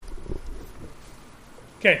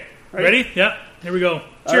Okay, ready? Yeah, here we go.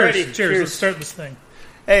 Cheers. Alrighty, Cheers. Let's start this thing.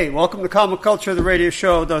 Hey, welcome to Comic Culture, the radio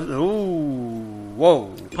show.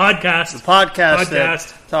 Podcast. The podcast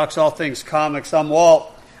that talks all things comics. I'm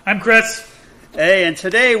Walt. I'm Chris. Hey, and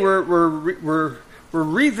today we're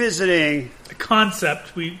revisiting The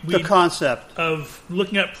concept. the concept of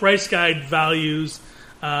looking at price guide values,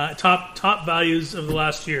 top values of the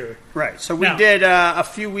last year. Right. So we did a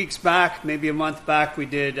few weeks back, maybe a month back, we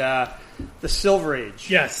did the Silver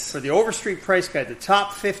Age. Yes. For the Overstreet Price Guide, the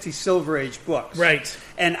top 50 Silver Age books. Right.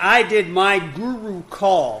 And I did my guru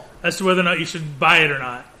call. As to whether or not you should buy it or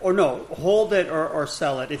not. Or no, hold it or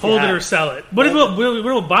sell it. If Hold it or sell it. But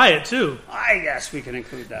we'll buy it too. I guess we can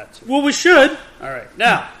include that too. Well, we should. All right.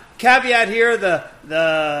 Now, caveat here,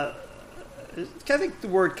 I think the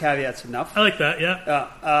word caveat's enough. I like that,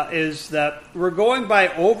 yeah. Is that we're going by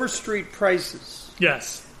Overstreet prices.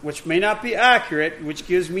 Yes. Which may not be accurate, which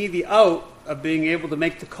gives me the out of being able to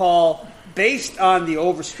make the call based on the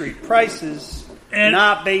Overstreet prices, and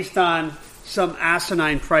not based on some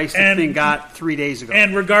asinine price the thing got 3 days ago.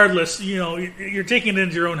 And regardless, you're taking it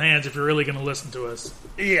into your own hands if you're really going to listen to us.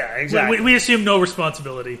 Yeah, exactly. We assume no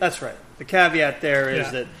responsibility. That's right. The caveat there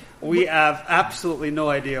is that we have absolutely no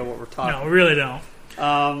idea what we're talking about. No, we really don't.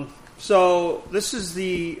 So this is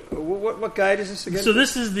the... What guide is this again? So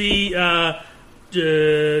this is the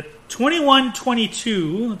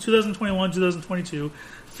 2021-2022,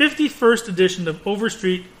 51st edition of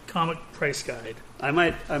Overstreet Comic Price Guide. I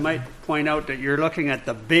might point out that you're looking at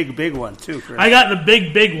the big one too, Chris. I got the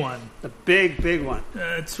big one. The big one.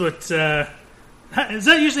 It's what. Is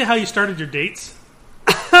that usually how you started your dates?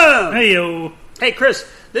 Hey-o. Hey, Chris.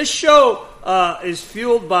 This show is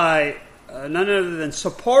fueled by none other than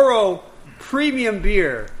Sapporo Premium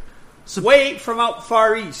Beer. Way from out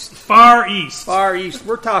far east. Far east.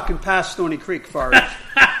 We're talking past Stony Creek, far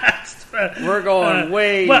east. We're going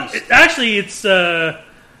way east. Actually, it's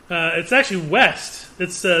actually west.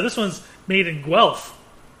 It's this one's made in Guelph.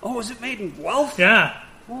 Oh, is it made in Guelph? Yeah.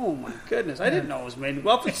 Oh my goodness, I didn't know it was made in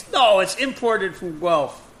Guelph. It's imported from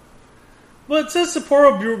Guelph. Well, it says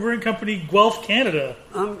Sapporo Brewing Company, Guelph, Canada.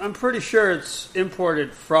 I'm pretty sure it's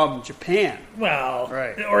imported from Japan. Well,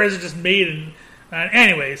 right. Or is it just made in?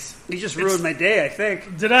 Anyways, you just ruined my day. I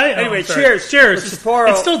think. Did I? Anyway, cheers. Sapporo.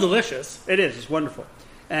 It's still delicious. It is. It's wonderful.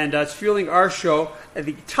 And it's fueling our show at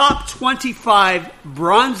the top 25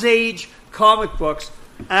 Bronze Age comic books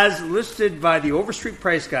as listed by the Overstreet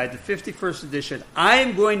Price Guide, the 51st edition. I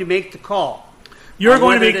am going to make the call. You're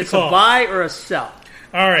going to make the call. It's a buy or a sell.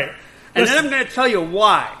 All right. And then I'm going to tell you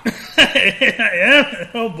why.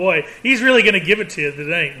 Oh, boy. He's really going to give it to you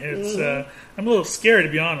tonight. I'm a little scared,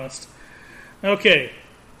 to be honest. Okay.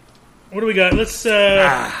 What do we got? Let's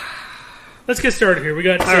get started here. We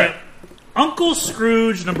got... All right. Uncle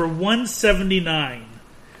Scrooge number 179.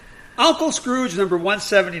 Uncle Scrooge number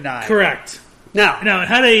 179. Correct. Now it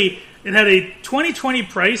had a 2020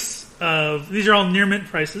 price of, these are all near mint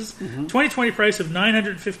prices. 2020 price of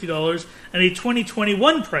 $950 and a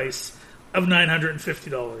 2021 price of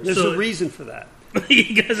 $950. There's a reason for that.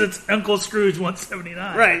 Because it's Uncle Scrooge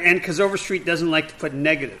 179. Right, and because Overstreet doesn't like to put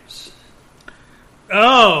negatives.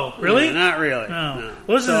 Oh, really? No, not really. No.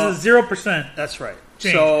 Well, this is 0%. That's right.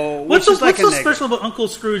 Change. So what's so special about Uncle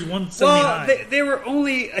Scrooge 179? Well, they were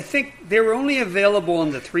only available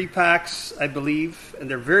in the 3-packs, I believe, and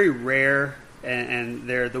they're very rare. And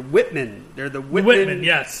they're the Whitman. They're the Whitman.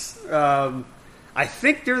 Yes. I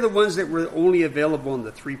think they're the ones that were only available in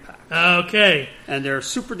the 3-pack. Okay. And they're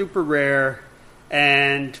super duper rare.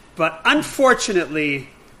 But unfortunately,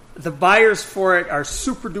 the buyers for it are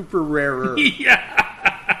super duper rarer. Yeah.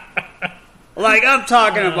 Like, I'm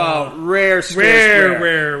talking about rare.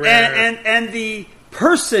 And the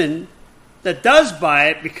person that does buy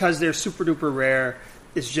it, because they're super duper rare,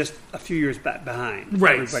 is just a few years behind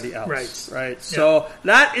everybody else. Right. Yeah. So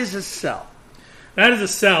that is a sell. That is a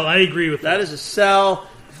sell. I agree with that. That is a sell.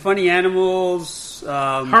 Funny animals.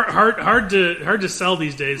 Hard to sell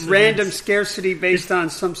these days. Random scarcity based on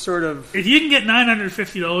some sort of... If you can get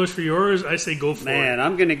 $950 for yours, I say go for it. Man,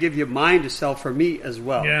 I'm going to give you mine to sell for me as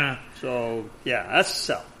well. Yeah. So, yeah, that's a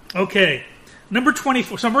sell. Okay. Number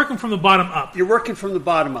 24. So I'm working from the bottom up. You're working from the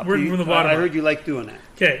bottom up. I heard you like doing that.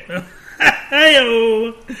 Okay.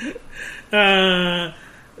 Hey-o.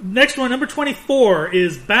 Next one, number 24,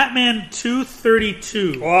 is Batman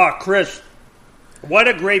 232. Oh, Chris. What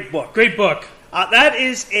a great book. Great book. That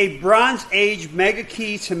is a Bronze Age mega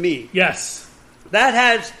key to me. Yes. That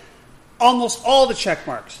has almost all the check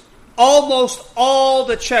marks. Almost all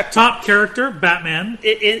the check. Top character, Batman.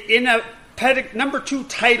 In a number 2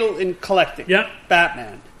 title in collecting. Yep.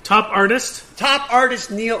 Batman. Top artist. Top artist,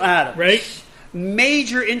 Neil Adams. Right.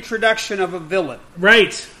 major introduction of a villain.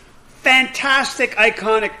 Right. Fantastic,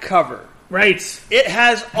 iconic cover. Right. It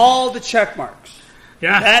has all the check marks.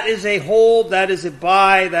 Yeah. That is a hold. That is a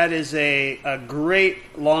buy. That is a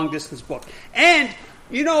great long-distance book. And,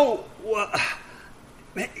 remember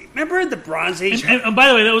in the Bronze Age? And by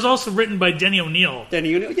the way, that was also written by Denny O'Neil.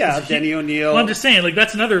 Denny O'Neil. Well, I'm just saying,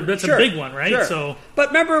 that's a big one, right? Sure. So, but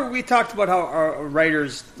remember, we talked about how our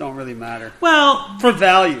writers don't really matter. Well, for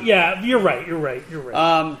value. Yeah, you're right.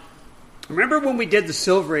 Remember when we did the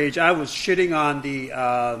Silver Age? I was shitting on the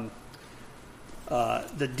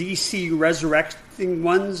DC resurrecting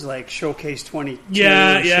ones, like Showcase 22,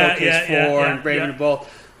 Showcase 4, and Brave and the Bold.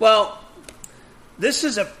 Well, this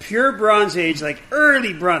is a pure Bronze Age, like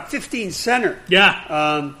early Bronze, 15 center.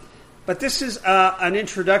 Yeah. But this is an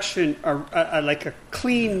introduction, like a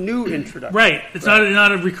clean new introduction. Right. It's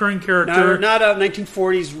not a recurring character. Not a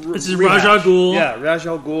 1940s This is Ra's al Ghul. Yeah, Ra's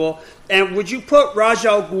al Ghul. And would you put Ra's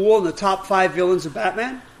al Ghul in the top 5 villains of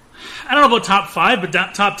Batman? I don't know about top 5, but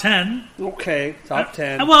top 10. Okay, top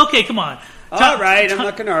 10. Well, okay, come on. All right, I'm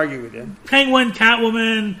not going to argue with you. Penguin,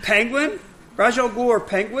 Catwoman. Penguin? Ra's al Ghul or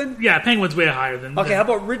Penguin? Yeah, Penguin's way higher than... Okay, how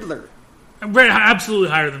about Riddler? Absolutely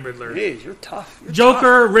higher than Riddler. Jeez, you're tough.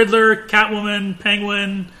 Joker, Riddler, Catwoman,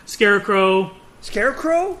 Penguin, Scarecrow.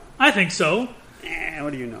 Scarecrow? I think so.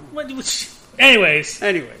 What do you know? Anyways.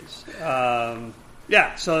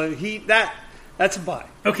 Yeah, so that's a buy.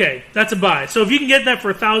 Okay, that's a buy. So if you can get that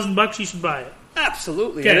for $1,000, you should buy it.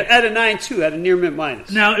 Absolutely. Okay. At a 9.2, at a near mint minus.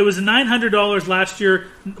 Now, it was $900 last year,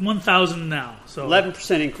 $1,000 now. So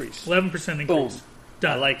 11% increase. 11% increase. Boom.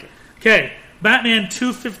 Done. I like it. Okay, Batman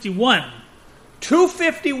 251.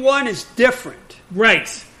 251 is different. Right.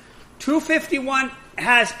 251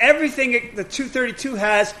 has everything the 232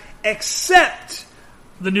 has except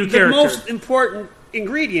the new character. The most important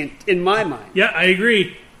ingredient in my mind. Yeah, I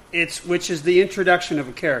agree. Which is the introduction of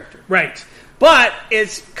a character. Right. But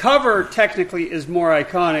its cover technically is more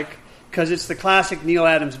iconic because it's the classic Neil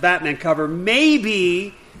Adams Batman cover.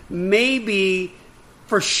 Maybe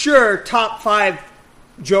for sure top 5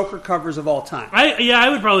 Joker covers of all time. I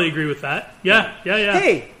would probably agree with that. Yeah.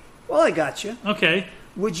 Hey, well, I got you. Okay.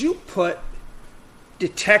 Would you put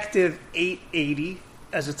Detective 880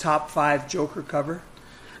 as a top 5 Joker cover?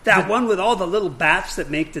 That one with all the little bats that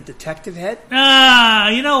make the detective head?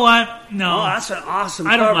 You know what? No. Oh, that's an awesome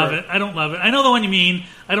I don't cover. love it. I know the one you mean.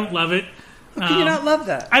 I don't love it. How can you not love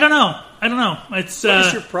that? I don't know. It's, what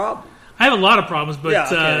is your problem? I have a lot of problems, but... Yeah,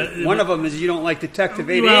 okay. One of them is you don't like Detective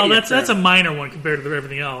 880. Well, that's a minor one compared to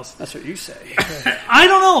everything else. That's what you say. I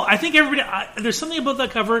don't know. I think there's something about that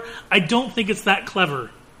cover. I don't think it's that clever.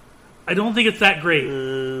 I don't think it's that great.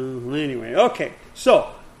 Anyway, okay. So,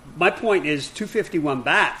 my point is 251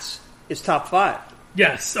 Bats is top 5.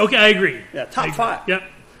 Yes. Okay, I agree. Yeah, top 5. Yep.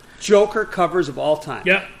 Joker covers of all time.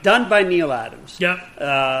 Yep. Done by Neil Adams. Yep.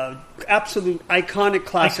 Absolute iconic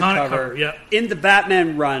classic cover. Yep. In the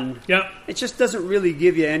Batman run. Yep. It just doesn't really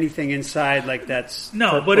give you anything inside like that's...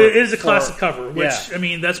 No, but it is a classic cover, which, I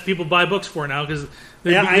mean, that's what people buy books for now. Cause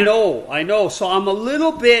I know. So I'm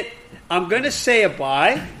I'm going to say a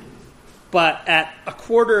buy, but at a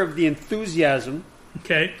quarter of the enthusiasm...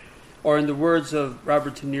 Okay. Or in the words of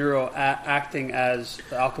Robert De Niro acting as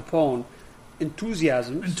Al Capone,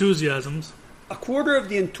 enthusiasms. A quarter of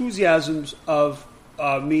the enthusiasms of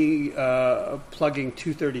me plugging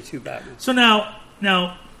 232 Batman. So now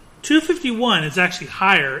 251 is actually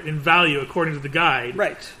higher in value according to the guide,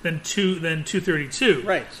 right? Than 232,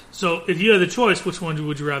 right? So if you had the choice, which one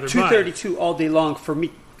would you rather buy? 232 all day long for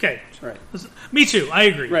me. Okay, right. Me too. I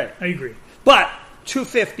agree. Right, I agree. But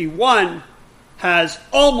 251 has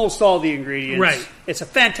almost all the ingredients. Right. It's a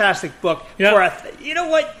fantastic book. Yep. You know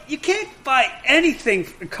what? You can't buy anything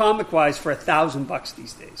comic-wise for $1,000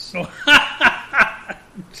 these days.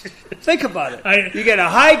 Think about it. You get a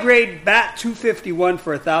high-grade Bat 251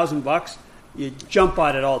 for $1,000. You jump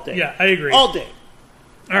on it all day. Yeah, I agree. All day.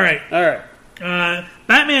 All right.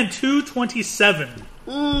 Batman 227.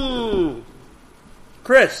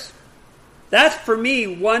 Chris, that's for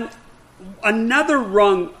me another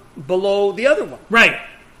rung below the other one. Right.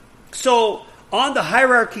 So, on the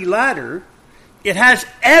hierarchy ladder, it has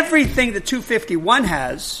everything that 251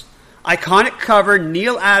 has. Iconic cover,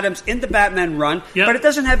 Neil Adams in the Batman run, but it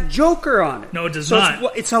doesn't have Joker on it. No, it does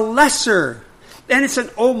not. It's a lesser, and it's an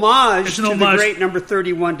homage to the great number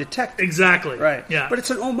 31 detective. Exactly. Right. Yeah. But it's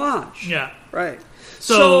an homage. Yeah. Right.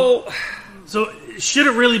 So should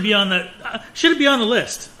it really be on that? Should it be on the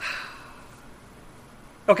list?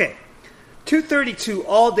 Okay. 232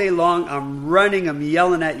 all day long. I'm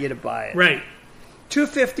yelling at you to buy it. Right.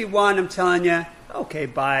 251. I'm telling you, okay,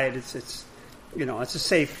 buy it. it's a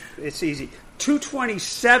safe. It's easy.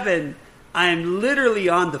 227. I'm literally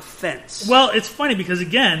on the fence. Well, it's funny because,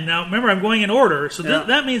 again, now remember, I'm going in order, so Yeah.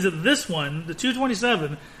 that means that this one, the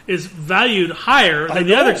 227, is valued higher than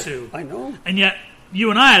the other two. I know. And yet,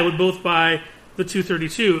 you and I would both buy the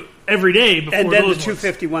 232 every day before And then those the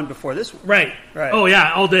 251 before this one. Right. Right. Oh,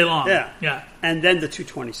 yeah, all day long. Yeah. Yeah. And then the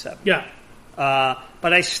 227. Yeah.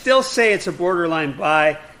 But I still say it's a borderline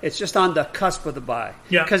buy. It's just on the cusp of the buy.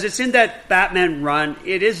 Yeah. Because it's in that Batman run.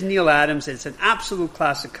 It is Neil Adams. It's an absolute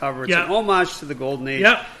classic cover. It's Yeah. an homage to the Golden Age.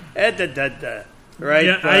 Yep. Right?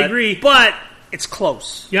 Yeah, I agree. But it's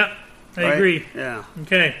close. Yep. I right? agree. Yeah.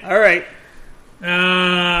 Okay. All right.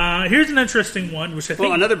 Here's an interesting one, which I think...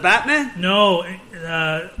 Well, another Batman? No,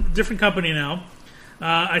 different company now.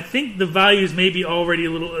 I think the values may be already a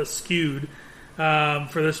little skewed for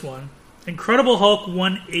this one. Incredible Hulk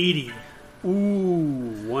 180. Ooh,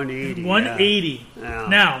 180. 180. Yeah.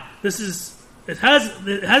 Now, this is it has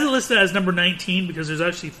it listed as number 19 because there's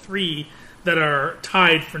actually 3 that are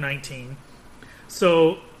tied for 19.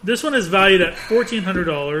 So this one is valued at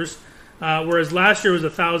 $1,400, whereas last year was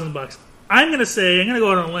 $1,000. I'm going to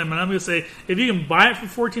go out on a limb, and I'm going to say if you can buy it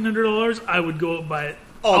for $1,400, I would go buy it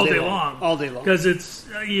all day long. All day long. Because it's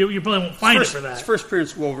you probably won't find it for that. It's first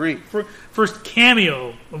appearance of Wolverine. First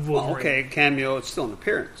cameo of Wolverine. Well, okay, cameo. It's still an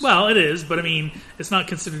appearance. Well, it is, but I mean, it's not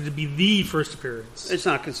considered to be the first appearance. It's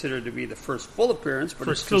not considered to be the first full appearance, but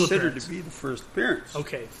First it's full considered appearance. to be the first appearance.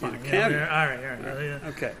 Okay, fine. In a Yeah, cameo. all right. Yeah.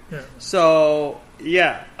 Okay. Yeah. So,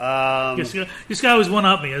 yeah. This guy always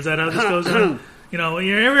one-up me. Is that how this goes on? You know,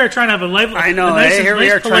 here we are trying to have a lively... I know. a nice, Here we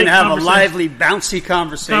nice, are trying polite to have a conversation. lively, bouncy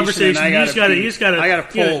conversation. and You just got to I got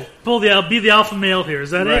to pull. be the alpha male here.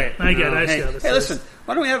 Is that Right. it? I get it. I see Hey, how this hey, is. listen.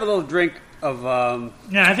 Why don't we have a little drink of...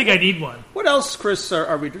 Yeah, I think I need one. what else, Chris,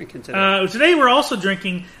 are we drinking today? Today we're also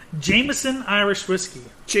drinking Jameson Irish Whiskey.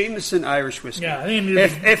 Jameson Irish Whiskey. Yeah, I think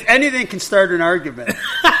If anything can start an argument,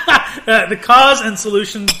 the cause and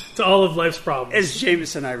solution to all of life's problems. it's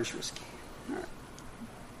Jameson Irish Whiskey. All right.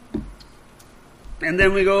 And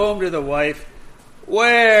then we go home to the wife.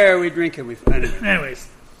 Where are we drinking? Anyways,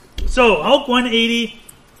 so Hulk 180,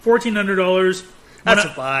 $1,400. That's a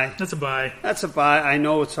buy. That's a buy. That's a buy. I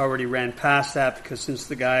know it's already ran past that because since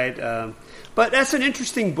the guide. But that's an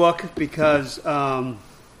interesting book because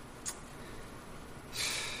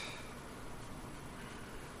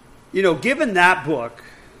given that book,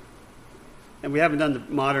 and we haven't done the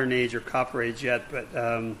modern age or copper age yet, but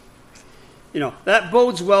that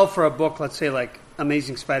bodes well for a book, let's say like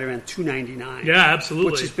Amazing Spider-Man 299. Yeah,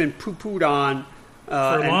 absolutely. Which has been poo-pooed on for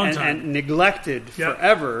a long time and neglected Yep.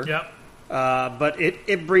 forever. Yep. But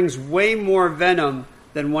it brings way more venom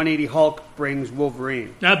than 180 Hulk brings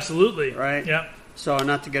Wolverine. Absolutely. Right? Yep. So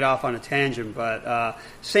not to get off on a tangent, but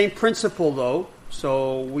same principle though.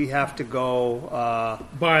 So we have to go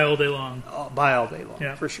Buy all day long. buy all day long,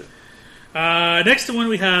 Yeah. for sure. Next one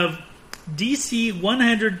we have DC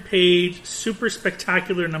 100-page Super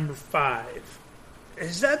Spectacular number 5.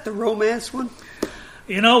 Is that the romance one?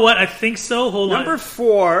 You know what? I think so. Hold Number on.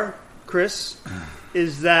 4, Chris,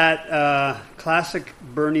 is that classic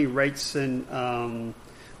Bernie Wrightson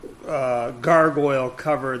gargoyle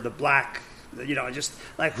cover, the black. Just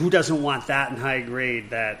like who doesn't want that in high grade?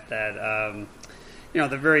 The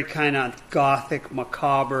very kind of gothic,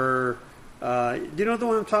 macabre. Do you know the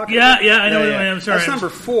one I'm talking about? Yeah, I know the one. I'm sorry. That's number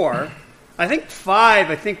 4. I think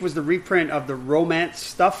 5. Was the reprint of the romance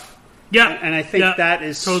stuff. Yeah, and I think that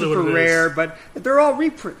is totally super what it rare. is. But they're all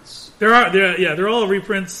reprints. They're all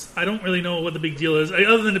reprints. I don't really know what the big deal is,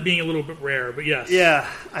 other than it being a little bit rare. But yes, Yeah,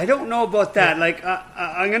 I don't know about that. Like,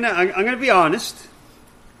 I'm gonna be honest.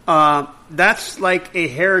 That's like a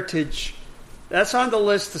heritage. That's on the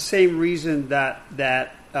list. The same reason that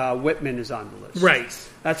Whitman is on the list. right.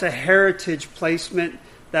 That's a heritage placement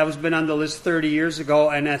that was been on the list 30 years ago,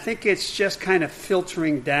 and I think it's just kind of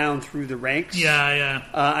filtering down through the ranks. Yeah.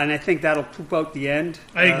 And I think that'll poop out the end.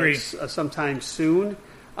 I agree. Sometime soon.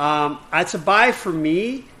 It's a buy for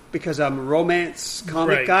me because I'm a romance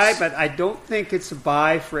comic Right. guy, but I don't think it's a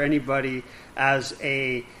buy for anybody as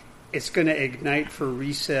it's going to ignite for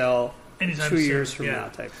resale Anytime 2 soon, years from yeah. now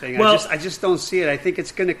type thing. Well- I just don't see it. I think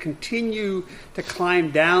it's going to continue to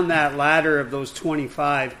climb down that ladder of those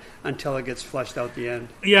 25 until it gets flushed out the end.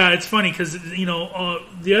 Yeah, it's funny because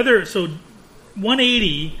the other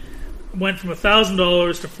 180 went from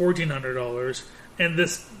 $1,000 to $1,400, and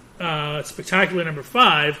this spectacular number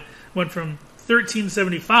 5 went from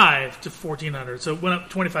 $1,375 to $1,400. So it went up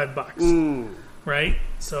 $25, right?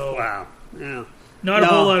 So Wow. Yeah. not a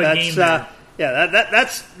whole lot of game there. Yeah,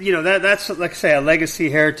 that's like I say, a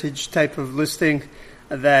legacy heritage type of listing.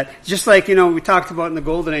 that just like we talked about in the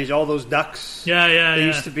Golden Age, all those ducks. Yeah. There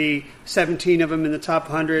used to be 17 of them in the top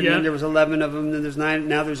 100, Yeah. and then there was 11 of them. Then there's 9.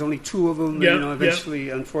 Now there's only 2 of them. Yeah, And, eventually,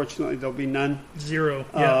 unfortunately, there'll be none. 0.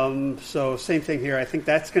 Yeah. So same thing here. I think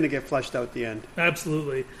that's going to get flushed out at the end.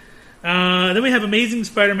 Absolutely. Then we have Amazing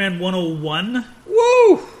Spider-Man 101.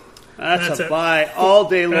 Woo! That's a buy all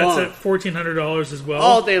day long. That's at $1,400 as well.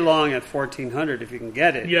 All day long at $1,400 if you can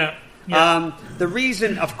get it. Yeah. The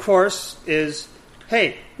reason, of course, is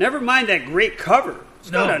hey, never mind that great cover. It's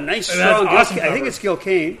got a nice, strong. Awesome I think it's Gil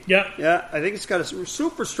Kane. Yeah. I think it's got a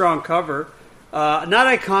super strong cover. Not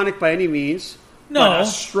iconic by any means. No. But a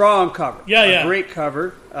strong cover. Yeah. A great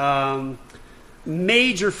cover.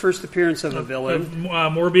 Major first appearance of a villain.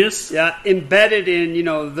 Morbius. Yeah, embedded in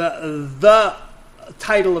the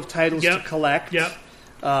title of titles to collect. Yep.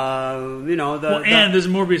 And there's a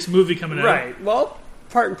Morbius movie coming out. Right. Well,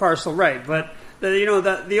 part and parcel, right. But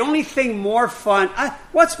the only thing more fun.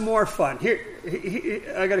 What's more fun? Here,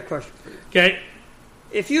 I got a question for you. Okay.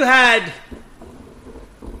 If you had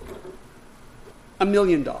 $1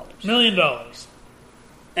 million, $1 million.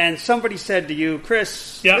 and somebody said to you,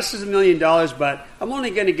 Chris, Yeah. this is $1 million, but I'm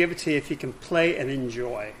only going to give it to you if you can play and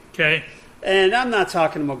enjoy. Okay. And I'm not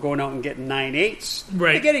talking about going out and getting 9.8s.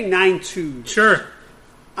 Right. You're getting 9.2s. Sure.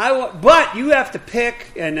 But you have to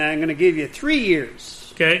pick, and I'm going to give you 3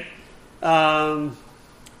 years. Okay. Or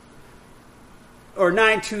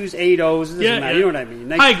 9.2s, 8.0s. It doesn't matter. You know what I mean.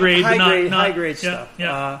 High grade, but high grade yeah, stuff.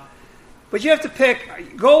 Yeah. But you have to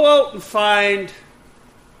pick. Go out and find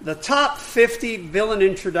the top 50 villain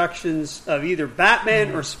introductions of either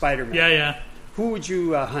Batman or Spider-Man. Yeah. Who would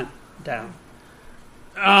you hunt down?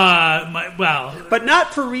 But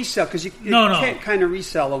not for resale, because you can't kind of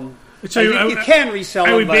resell them. So you can resell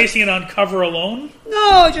them. Are we basing it on cover alone?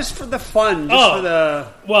 No, just for the fun.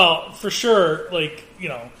 Well, for sure. It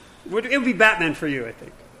would be Batman for you, I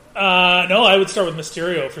think. No, I would start with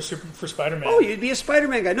Mysterio for Spider-Man. Oh, you'd be a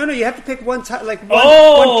Spider-Man guy. No, you have to pick one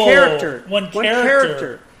character. One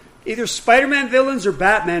character. Either Spider-Man villains or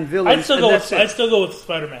Batman villains. I'd still go with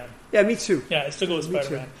Spider-Man. Yeah, me too. Yeah, I'd still go with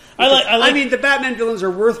Spider-Man. I mean, the Batman villains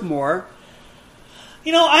are worth more.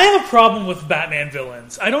 I have a problem with Batman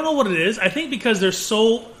villains. I don't know what it is. I think because they're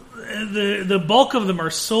so the bulk of them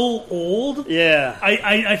are so old. Yeah,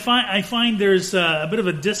 I find there's a bit of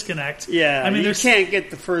a disconnect. Yeah, I mean, you can't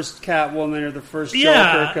get the first Catwoman or the first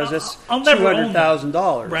Joker because it's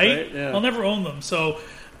 $200,000, right? Yeah. I'll never own them. So,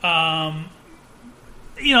 and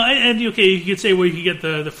you could say, well, you could get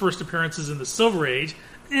the first appearances in the Silver Age.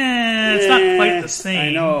 It's not quite the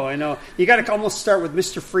same. I know. You got to almost start with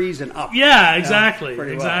Mr. Freeze and up. Yeah, exactly.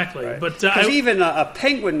 Well, right. But even a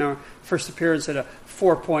Penguin first appearance at a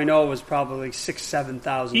 4.0 was probably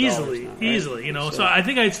 $6,000-$7,000 easily. So I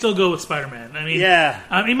think I'd still go with Spider-Man. I mean, yeah.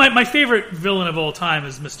 My favorite villain of all time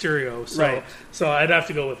is Mysterio. So I'd have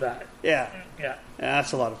to go with that. Yeah,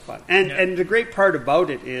 that's a lot of fun. And the great part about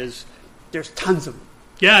it is there's tons of them.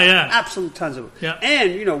 Yeah. Absolute tons of them. Yeah.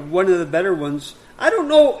 And one of the better ones. I don't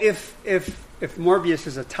know if Morbius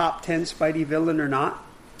is a top 10 Spidey villain or not.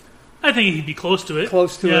 I think he'd be close to it.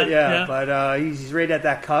 Yeah. But he's right at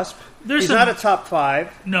that cusp. He's not a top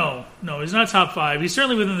 5. No, he's not top 5. He's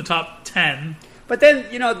certainly within the top 10. But then,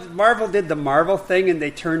 Marvel did the Marvel thing, and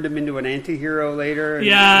they turned him into an anti-hero later.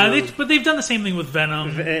 And, but they've done the same thing with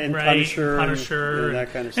Venom and right? Punisher and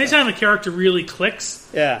that kind of stuff. Anytime a character really clicks,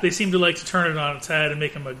 they seem to like to turn it on its head and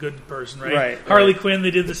make him a good person, right? Harley Quinn,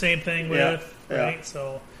 they did the same thing with, right? Yeah.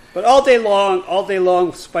 So, but all day long,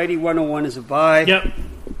 Spidey 101 is a buy. Yep.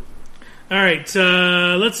 All right,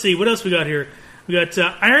 let's see. What else we got here? We got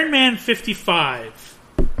Iron Man 55.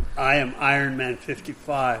 I am Iron Man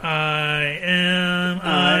 55. I am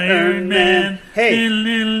Iron Man. Hey.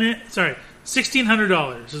 Sorry,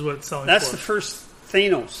 $1,600 is what it's selling That's for. the first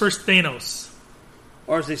Thanos.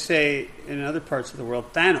 Or as they say in other parts of the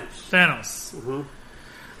world, Thanos. Mm-hmm.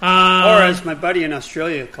 Or as my buddy in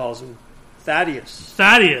Australia calls him, Thaddeus.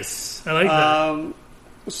 I like that.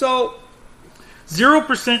 So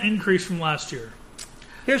 0% increase from last year.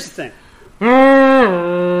 Here's the thing.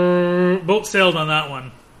 Boat sailed on that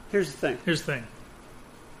one. Here's the thing.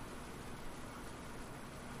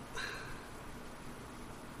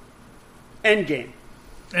 Endgame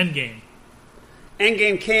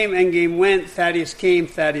came, Endgame went, Thaddeus came,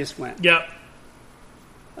 Thaddeus went. Yep.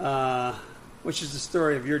 Which is the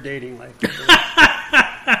story of your dating life.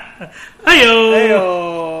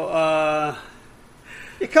 Hey-o.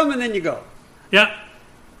 You come and then you go. Yep.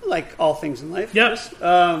 Like all things in life. Yep.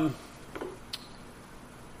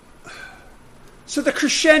 So the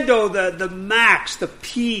crescendo, the max, the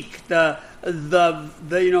peak, the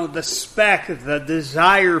spec, the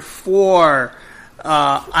desire for,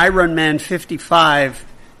 Iron Man 55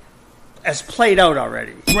 as played out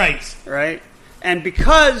already. Right. Right? And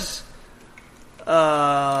because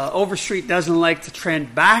Overstreet doesn't like to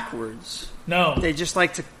trend backwards, No. they just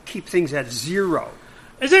like to keep things at zero.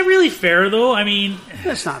 Is that really fair, though? I mean,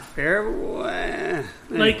 That's not fair.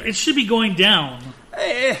 like, it should be going down.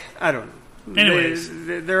 I don't know. Anyways.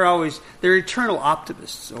 They're eternal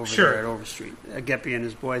optimists over Sure. there at Overstreet. Geppy and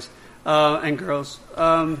his boys and girls.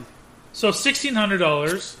 So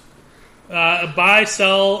 $1,600. Buy,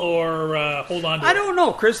 sell, or hold on to I it. don't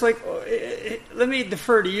know, Chris. Like, let me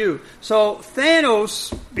defer to you. So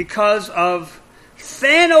Thanos, because of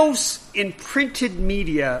Thanos in printed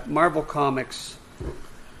media, Marvel Comics.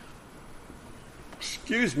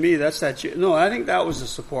 Excuse me, that's that. No, I think that was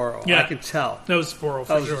a Sapporo. Yeah. I can tell. That was Sapporo,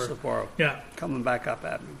 for That was sure. a Sapporo. Yeah. Coming back up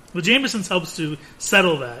at me. Well, Jameson's helps to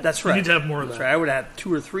settle that. That's We right. need to have more of That's that. right. I would have had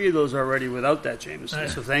 2 or 3 of those already without that Jameson.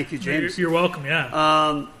 So thank you, James. You're welcome,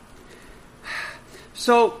 yeah.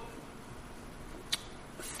 So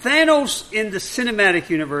Thanos in the cinematic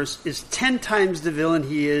universe is 10 times the villain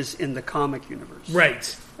he is in the comic universe.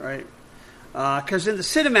 Right. Right? Because in the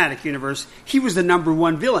cinematic universe, he was the number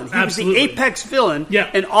 1 villain. He Absolutely. was the apex villain Yeah.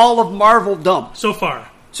 in all of Marvel dump So far.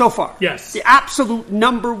 so far. Yes. The absolute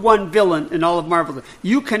number 1 villain in all of Marvel.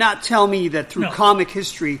 You cannot tell me that through No. comic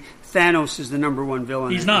history, Thanos is the number 1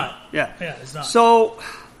 villain. He's not. Yeah. Yeah, he's not. So,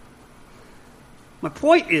 my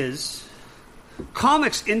point is,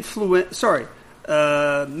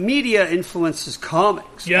 media influences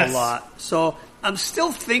comics Yes. a lot. So I'm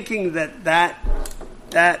still thinking that's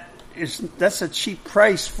a cheap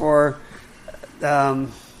price for a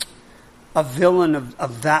villain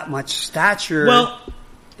of that much stature. Well,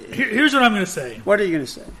 here's what I'm going to say. What are you going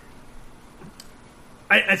to say?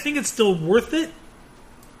 I think it's still worth it.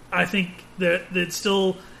 I think that it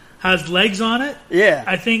still has legs on it. Yeah.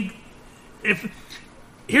 I think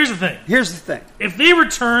here's the thing. Here's the thing. If they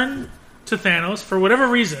return to Thanos for whatever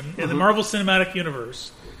reason in Mm-hmm. the Marvel Cinematic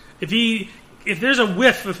Universe, if there's a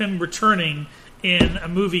whiff of him returning in a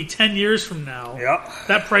movie 10 years from now, Yeah.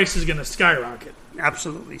 that price is going to skyrocket.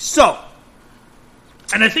 Absolutely. So,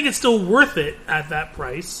 And I think it's still worth it at that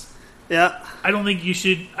price. yeah. I don't think you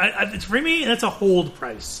should. For me, that's a hold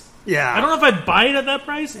price. Yeah. I don't know if I'd buy it at that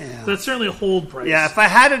price, Yeah. but it's certainly a hold price. Yeah, if I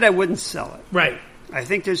had it, I wouldn't sell it. Right. I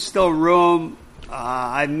think there's still room.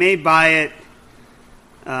 I may buy it.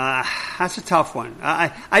 That's a tough one.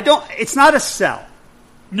 I don't. It's not a sell.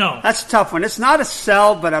 No. That's a tough one. It's not a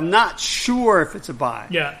sell, but I'm not sure if it's a buy.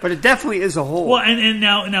 Yeah. But it definitely is a hold. Well, and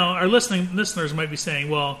now our listeners might be saying,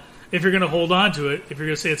 well, if you're going to hold on to it, if you're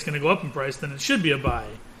going to say it's going to go up in price, then it should be a buy.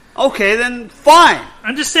 Okay, then fine.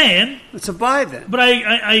 I'm just saying, It's a buy then. but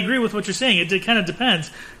I agree with what you're saying. It kind of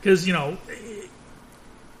depends because it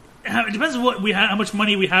depends on how much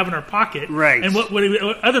money we have in our pocket, Right. And what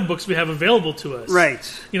other books we have available to us, Right.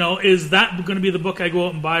 Is that going to be the book I go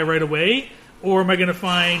out and buy right away, or am I going to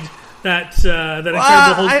find that incredible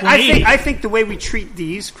Hulk 180? I think the way we treat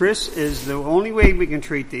these, Chris, is the only way we can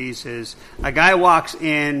treat these is a guy walks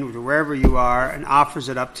in to wherever you are and offers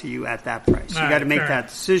it up to you at that price. All You got to right, make fair that enough.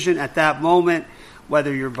 decision at that moment,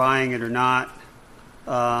 whether you're buying it or not.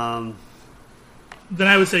 Then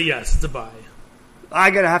I would say yes, it's a buy. I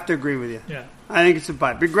gotta have to agree with you. Yeah. I think it's a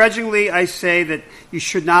buy. Begrudgingly, I say that you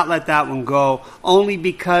should not let that one go, only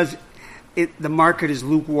because the market is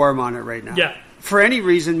lukewarm on it right now. Yeah. For any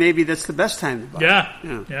reason, maybe that's the best time to buy.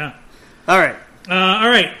 Yeah. All right. All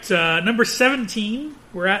right. Number 17,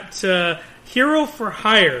 we're at Hero for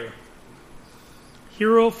Hire.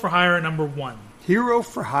 Hero for Hire number 1. Hero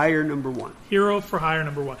for Hire number 1. Hero for Hire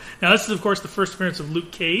number 1. Now, this is, of course, the first appearance of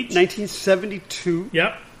Luke Cage. 1972.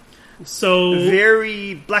 Yep. So,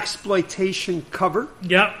 Very blaxploitation cover.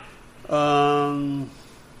 yep. And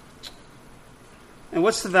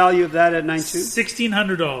what's the value of that at 92?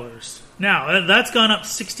 $1,600. Now, that's gone up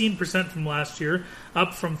 16% from last year,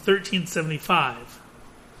 up from $1,375.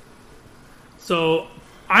 So,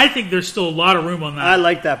 I think there's still a lot of room on that. I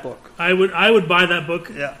like that book. I would buy that book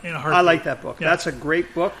Yeah. in a heartbeat. I like that book. Yeah. That's a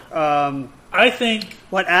great book. I think...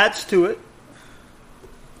 What adds to it?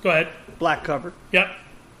 Go ahead. Black cover. Yep.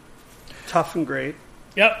 Tough and great.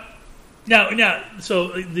 Yep. Now, so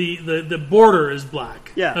the border is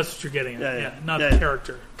black. Yeah. That's what you're getting at. Yeah. Not Yeah, the yeah.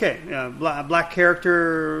 character. Okay, black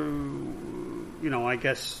character, I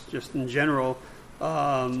guess just in general,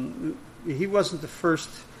 he wasn't the first.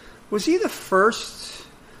 Was he the first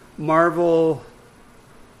Marvel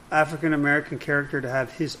African American character to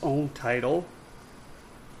have his own title?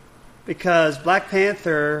 Because Black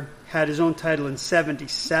Panther had his own title in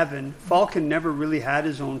 1977. Falcon never really had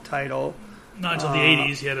his own title. Not until the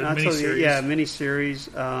 80s. He had a Not until miniseries.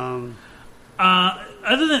 miniseries.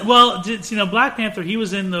 Other than Black Panther, he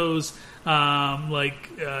was in those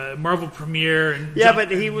Marvel Premiere and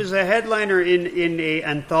but he was a headliner in a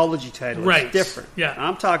anthology title. Right, it's different. Yeah,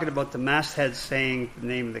 I'm talking about the masthead saying the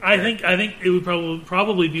name of the character. I think it would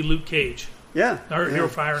probably be Luke Cage. Yeah, Hero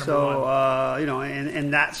Fire number one.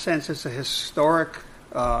 In that sense, it's a historic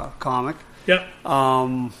comic. Yep.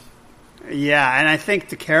 And I think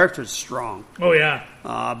the character's strong. Oh yeah,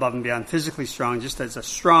 above and beyond physically strong. Just as a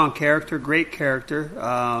strong character, great character.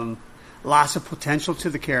 Lots of potential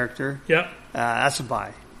to the character. Yep. That's a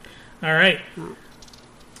buy. All right.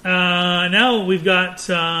 Now we've got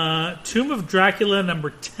Tomb of Dracula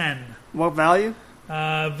number 10. What value?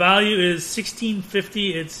 Value is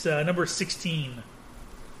 $16.50. It's number 16.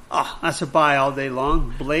 Oh, that's a buy all day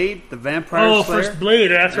long. Blade, the Vampire Slayer. First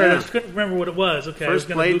Blade. That's right. I just couldn't remember what it was. Okay. First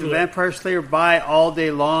Blade, the Vampire Slayer. Buy all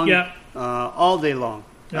day long. Yeah. All day long.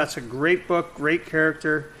 Yeah. That's a great book. Great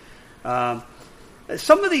character.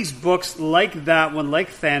 Some of these books, like that one,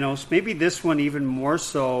 like Thanos, maybe this one even more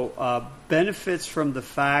so, benefits from the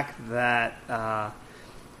fact that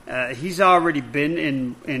he's already been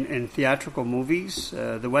in theatrical movies.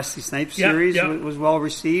 The Wesley Snipes series was well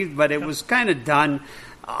received, but it was kind of done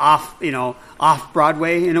off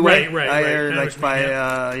Broadway in a way, right.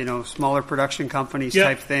 By smaller production companies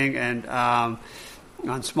type thing, and on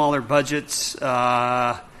smaller budgets.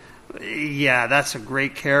 That's a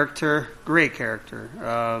great character. Great character.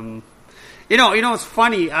 It's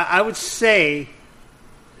funny. I would say,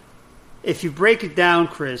 if you break it down,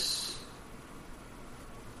 Chris,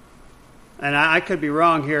 and I could be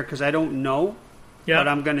wrong here because I don't know, but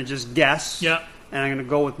I'm going to just guess. Yeah. And I'm going to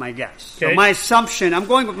go with my guess. Okay. So my assumption, I'm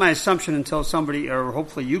going with my assumption until somebody, or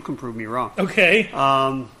hopefully you can prove me wrong. Okay.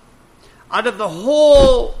 Out of the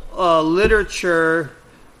whole literature,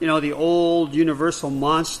 the old Universal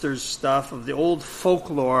Monsters stuff of the old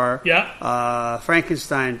folklore,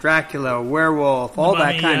 Frankenstein, Dracula, werewolf, all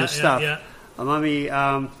that kind of stuff. A mummy.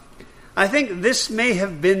 I think this may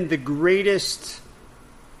have been the greatest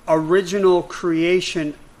original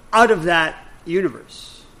creation out of that universe.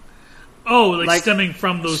 Oh, stemming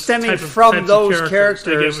from those types of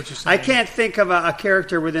characters. I can't think of a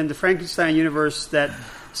character within the Frankenstein universe that,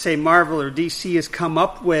 say, Marvel or DC has come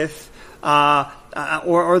up with,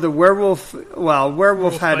 or the werewolf. Well,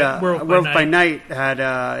 Werewolf by Night had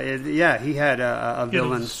he had a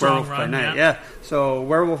villain, Werewolf by Night. Yeah, so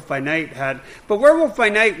Werewolf by Night but Werewolf by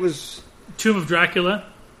Night was Tomb of Dracula.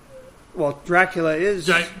 Well, Dracula is.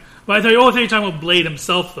 But I thought you were talking about Blade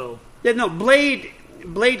himself, though. Yeah, no, Blade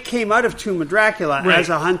came out of Tomb of Dracula as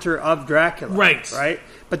a hunter of Dracula. Right?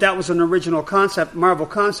 But that was an original concept, Marvel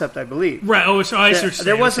concept, I believe. Right. Oh, so I see.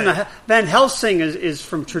 There wasn't a... Van Helsing is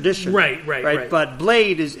from tradition. Right. But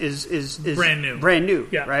Blade is brand new. Brand new,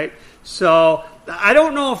 yeah. Right? So, I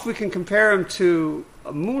don't know if we can compare him to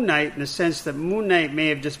Moon Knight in the sense that Moon Knight may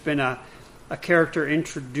have just been a character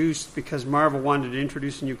introduced because Marvel wanted to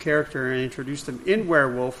introduce a new character and introduced him in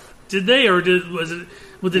Werewolf. Did they, or was it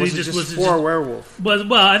just for Werewolf?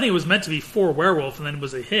 Well, I think it was meant to be for Werewolf, and then it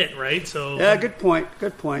was a hit, right? So yeah, good point.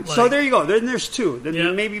 So there you go. Then there's two.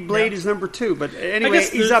 Then maybe Blade is number 2, but anyway,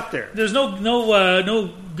 he's up there. There's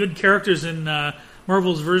no good characters in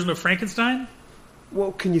Marvel's version of Frankenstein.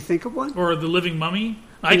 Well, can you think of one? Or the Living Mummy?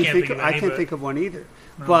 I can't think of any. I can't think of one either.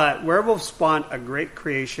 No. But Werewolf spawned a great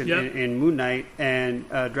creation in Moon Knight, and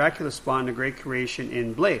Dracula spawned a great creation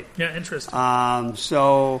in Blade. Yeah, interesting.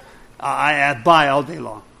 So I buy all day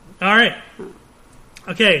long. All right.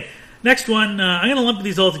 Okay, next one. I'm going to lump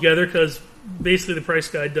these all together because basically the price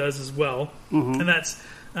guide does as well. Mm-hmm. And that's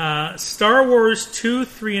Star Wars 2,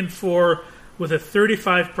 3, and 4 with a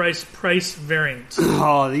 35 price variant.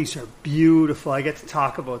 Oh, these are beautiful. I get to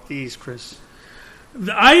talk about these, Chris.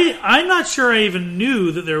 I'm not sure I even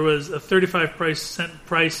knew that there was a 35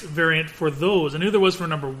 price variant for those. I knew there was for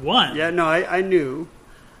number 1. Yeah, no, I knew.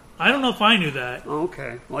 I don't know if I knew that.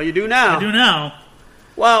 Okay. Well, you do now. I do now.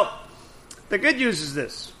 Well, the good news is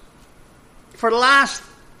this. For the last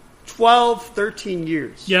 12, 13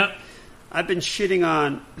 years, I've been shitting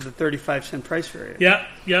on the 35-cent price variant. Yeah.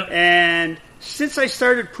 And since I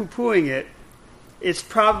started poo-pooing it, it's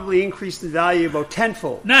probably increased in value about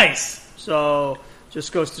tenfold. Nice. So,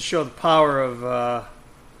 just goes to show the power of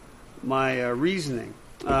my reasoning.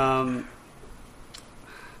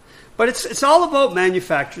 But it's all about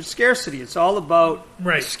manufactured scarcity. It's all about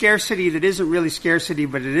scarcity that isn't really scarcity,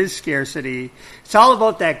 but it is scarcity. It's all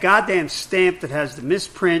about that goddamn stamp that has the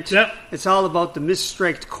misprint. Yep. It's all about the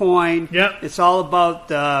misstriked coin. Yep. It's all about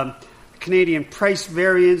the Canadian price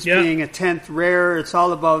variance being a tenth rare. It's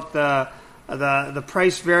all about the the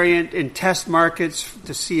price variant in test markets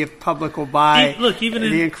to see if public will buy. Even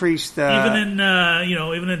the increased even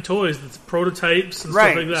in toys, it's prototypes and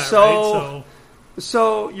stuff like that.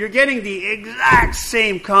 So you're getting the exact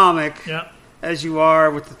same comic as you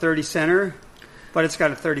are with the 30 center, but it's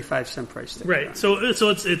got a 35-cent price tag. Right. So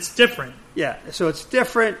it's different. Yeah. So it's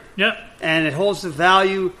different. Yep. And it holds the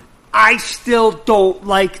value. I still don't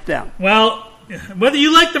like them. Well, whether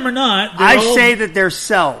you like them or not, say that they're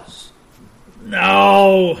sells.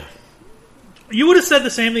 No. You would have said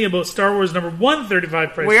the same thing about Star Wars number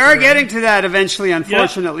 135 price. We are getting to that eventually,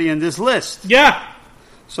 unfortunately, in this list. Yeah.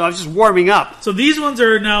 So I was just warming up. So these ones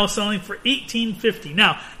are now selling for $18.50.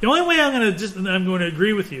 Now, the only way I'm going to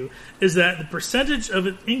agree with you is that the percentage of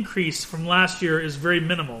an increase from last year is very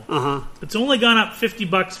minimal. It's only gone up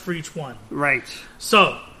 $50 for each one. Right.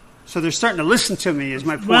 So they're starting to listen to me, is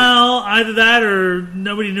my point. Well, either that or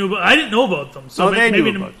nobody knew about. I didn't know about them. So they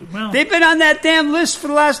knew about them. Well, they've been on that damn list for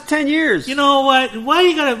the last 10 years. You know what? Why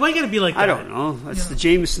you gotta be like that? I don't know. That's the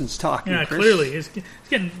Jamesons talking. Yeah, Chris. Clearly, he's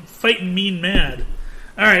getting fighting mean mad.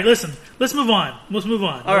 All right, listen. Let's move on.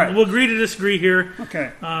 All right. We'll agree to disagree here.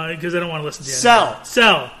 Okay. Because I don't want to listen to you.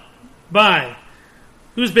 Sell. Buy.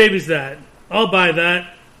 Whose baby's that? I'll buy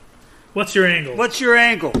that. What's your angle?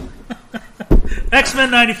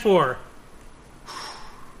 X-Men 94.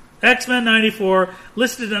 X-Men 94,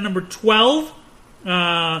 listed at number 12.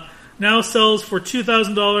 Now sells for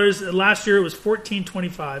 $2,000. Last year it was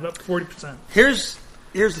 $1,425, up 40%. Here's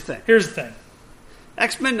the thing.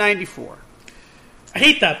 X-Men 94. I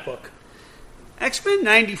hate that book. X-Men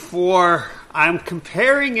 94, I'm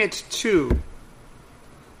comparing it to,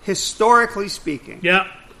 historically speaking,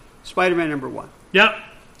 Spider-Man number 1. Yep.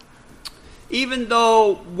 Even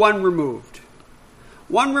though one removed.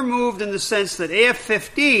 One removed in the sense that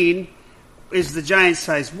AF-15 is the giant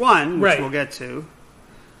size 1, which we'll get to.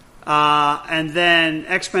 And then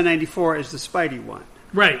X-Men 94 is the Spidey 1.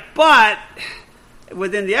 Right. But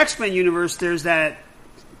within the X-Men universe, there's that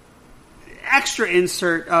extra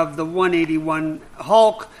insert of the 181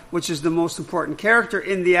 Hulk, which is the most important character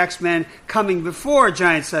in the X-Men, coming before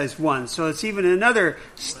Giant Size 1. So it's even another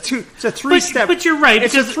it's a three-step. But you're right.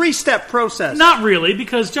 It's a three-step process. Not really,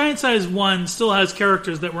 because Giant Size 1 still has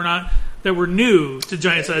characters that were new to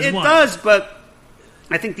Giant Size 1. It does, but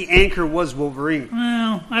I think the anchor was Wolverine.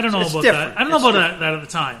 Well, I don't know about that. I don't know about that at the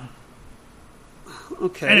time.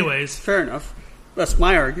 Okay. Anyways. Fair enough. That's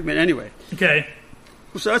my argument anyway. Okay.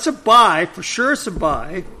 So it's a buy. For sure it's a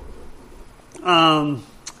buy.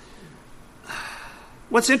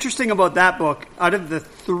 What's interesting about that book, out of the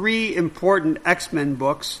 3 important X-Men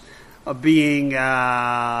books, being Hulk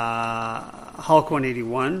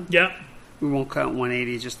 181. Yep. We won't count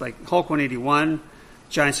 180, just like Hulk 181,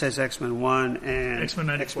 Giant Size X-Men 1, and X-Men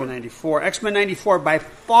 94. X-Men 94 by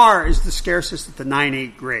far is the scarcest at the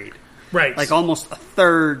 9/8 grade. Right. Like almost a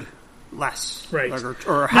third less. Right.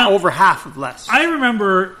 Over half of less. I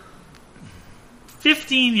remember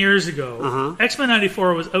 15 years ago, X-Men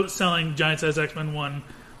 94 was outselling Giant Size X-Men 1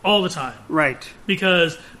 all the time. Right.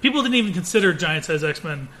 Because people didn't even consider Giant Size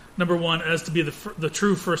X-Men number 1 as to be the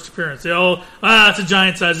true first appearance. They all, it's a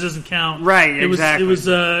giant size, it doesn't count. Right, exactly.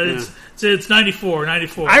 It's 94.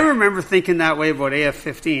 I remember thinking that way about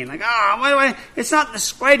AF-15. Like, it's not the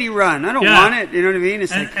Spidey run. I don't want it. You know what I mean?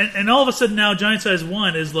 It's and all of a sudden now Giant Size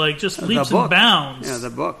 1 is like just leaps and bounds. Yeah,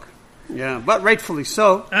 the book. Yeah, but rightfully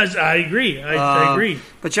so. I agree. I agree.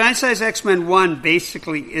 But Giant Size X-Men 1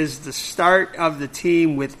 basically is the start of the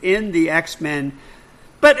team within the X-Men.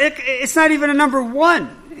 But it's not even a number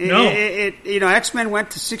 1. No. X-Men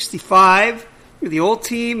went to 65, the old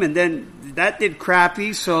team, and then that did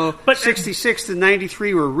crappy. So 66 to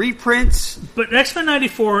 93 were reprints. But X-Men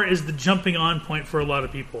 94 is the jumping on point for a lot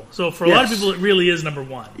of people. So for a lot of people, it really is number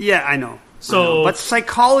 1. Yeah, I know. But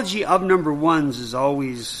psychology of number 1s is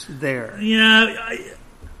always there. Yeah,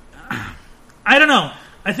 I don't know.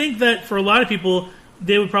 I think that for a lot of people,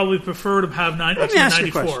 they would probably prefer to have X-Men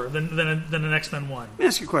 94 than an X-Men 1. Let me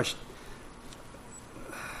ask you a question.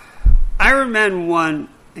 Iron Man 1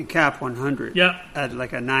 and Cap 100 at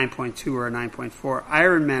like a 9.2 or a 9.4.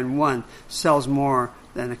 Iron Man 1 sells more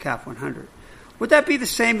than a Cap 100. Would that be the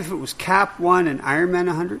same if it was Cap 1 and Iron Man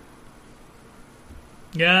 100?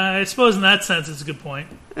 Yeah, I suppose in that sense it's a good point.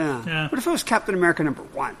 Yeah. What if it was Captain America number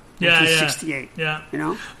 1? 1968. Yeah. You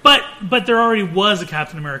know? But there already was a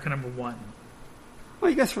Captain America number 1.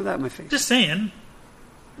 Well, you guys throw that in my face. Just saying.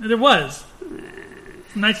 There was.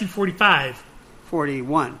 From 1945.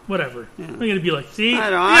 41. Whatever. Yeah. We're going to be like, see? I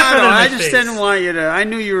know. I just didn't want you to... I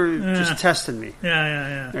knew you were just testing me.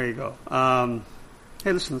 Yeah. There you go.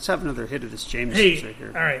 Hey, listen, let's have another hit of this Jameson right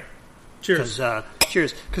here. All right. Cheers.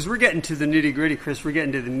 Cheers. Because we're getting to the nitty-gritty, Chris. We're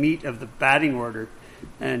getting to the meat of the batting order.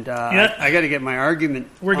 And I got to get my argument.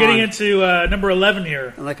 We're getting into number 11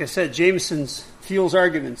 here. And like I said, Jameson's fuels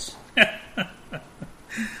arguments.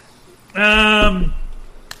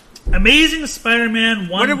 Amazing Spider-Man 1.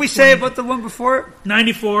 What did we say about the one before it?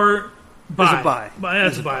 94 buy. It's a buy.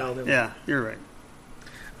 That's a buy all day. Yeah, you're right.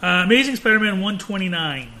 Amazing Spider-Man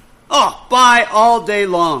 129. Oh, buy all day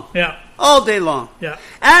long. Yeah. All day long. Yeah.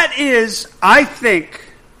 That is, I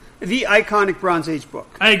think, the iconic Bronze Age book.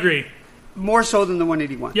 I agree. More so than the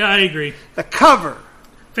 181. Yeah, I agree. The cover.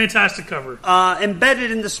 Fantastic cover.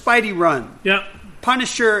 Embedded in the Spidey run. Yep.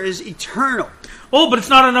 Punisher is eternal. Oh, but it's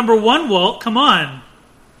not a number 1, Walt. Come on.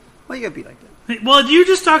 Well, you gotta be like that. Well, you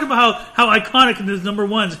just talk about how iconic it is number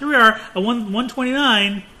 1s. Here we are, a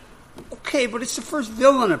 129. Okay, but it's the first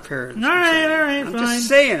villain appearance. All right, I'm fine. just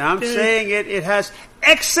saying. I'm saying it has,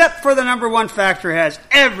 except for the number 1 factor, it has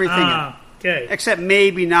everything in it. Okay. Except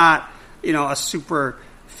maybe not, a super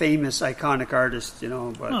famous, iconic artist,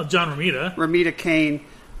 but Well, John Romita. Romita Kane,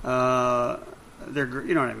 they're,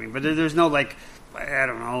 you know what I mean. But there's no, like, I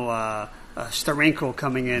don't know, Steranko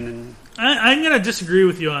coming in and... I'm going to disagree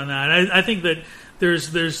with you on that. I think that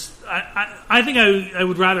I think I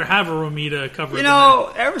would rather have a Romita cover.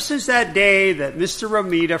 Ever since that day that Mr.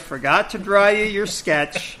 Romita forgot to draw you your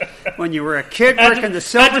sketch when you were a kid working the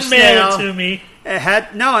Silver Snail, mail it to me.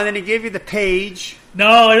 And then he gave you the page.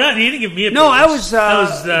 No, he didn't give me a page. No, that was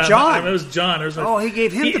John. It was John. He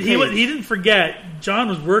gave him the page. He didn't forget. John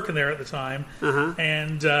was working there at the time,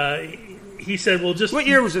 and he said, "Well, just..." What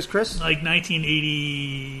year was this, Chris? Like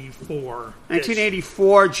 1984.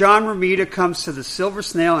 1984. John Romita comes to the Silver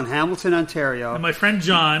Snail in Hamilton, Ontario. And my friend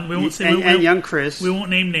John, and young Chris. We won't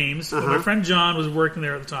name names. But my friend John was working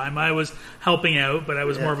there at the time. I was helping out, but I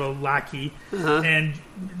was more of a lackey. And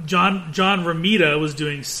John Romita was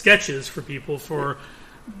doing sketches for people for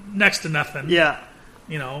next to nothing. Yeah.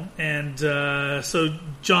 And so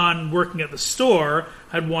John, working at the store,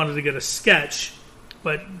 had wanted to get a sketch,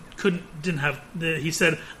 but didn't have. He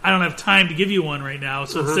said, "I don't have time to give you one right now."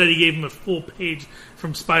 So instead, he gave him a full page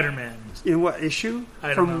from Spider-Man. In what issue? I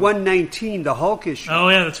don't from know. 119, the Hulk issue. Oh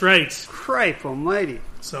yeah, that's right. Cripe almighty!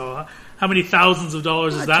 So how many thousands of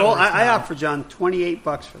dollars is that worth? I offered John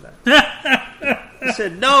 $28 for that. He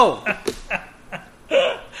said no.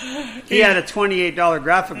 He had a $28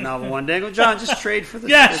 graphic novel one day. I go, John, just trade for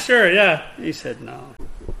this. Yeah, sure, yeah. He said no.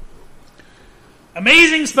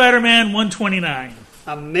 Amazing Spider-Man 129.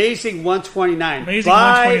 Amazing 129. Amazing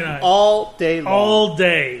Buy 129. all day long. All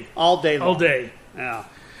day. All day long. All day.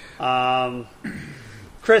 Yeah.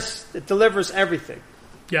 Chris, it delivers everything.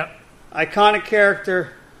 Yep. Iconic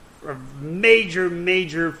character, a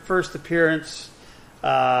major first appearance,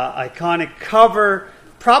 iconic cover,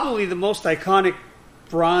 probably the most iconic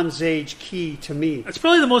Bronze Age key to me. It's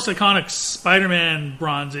probably the most iconic Spider-Man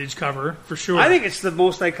Bronze Age cover, for sure. I think it's the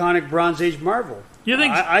most iconic Bronze Age Marvel. You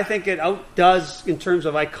think? I think it outdoes, in terms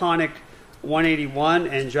of iconic, 181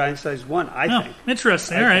 and Giant Size 1, I think.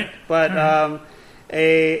 Interesting. All right. But,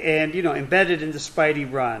 embedded in the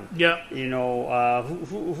Spidey run. Yep.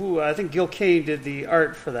 Who I think Gil Kane did the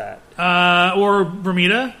art for that. Or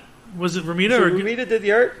Romita. Was it Romita? So or Romita did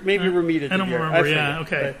the art? Maybe Romita did the art. I don't remember, yeah,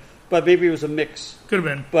 okay. But maybe it was a mix. Could have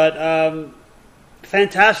been. But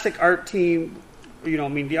fantastic art team.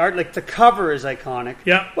 The art, like the cover is iconic.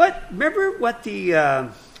 Yeah. Remember what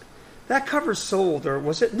that cover sold, or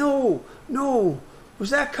was it? No. Was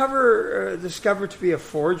that cover discovered to be a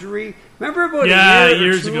forgery? Remember about a year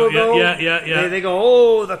years or two ago? ago? Yeah. They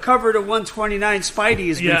go, the cover to 129 Spidey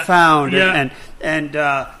has been found, and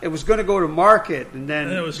it was going to go to market, and then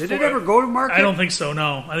did it ever go to market? I don't think so.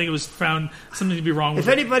 No, I think it was found something to be wrong with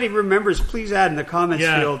it. If it. anybody remembers, please add in the comments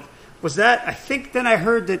field. Was that? I think then I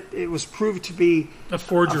heard that it was proved to be a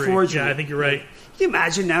forgery. Yeah, I think you're right. Can you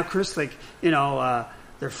imagine now, Chris? Like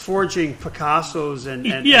they're forging Picassos and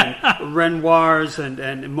Renoirs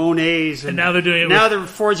and Monets, and now they're doing it. Now they're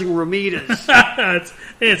forging Romitas.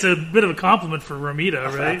 it's a bit of a compliment for Romita,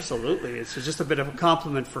 right? Absolutely, it's just a bit of a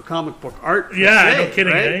compliment for comic book art. Yeah, no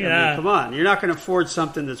kidding. Right? Yeah, I mean, come on, you're not going to forge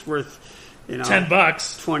something that's worth $10,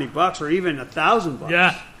 $20, or even $1,000.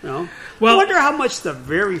 Yeah. Well, I wonder how much the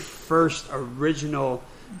very first original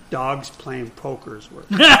Dogs Playing Poker is worth.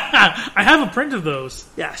 I have a print of those.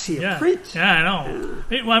 Yeah, a print. Yeah, I know.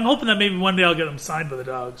 Yeah. Well, I'm hoping that maybe one day I'll get them signed by the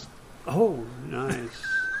dogs. Oh, nice.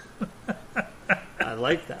 I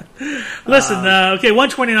like that. Listen,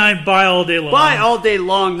 129, buy all day long. Buy all day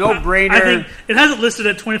long, no brainer. I think it has it listed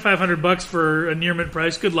at $2,500 for a near mint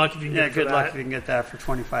price. Good luck if you can get good that. luck if you can get that for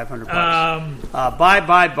 $2,500. Buy.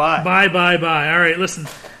 Buy. Buy. All right, listen.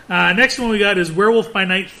 Next one we got is Werewolf by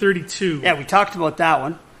Night 32. Yeah, we talked about that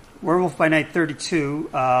one. Werewolf by Night 32.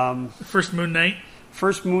 First Moon Knight.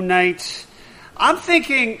 First Moon Knight. I'm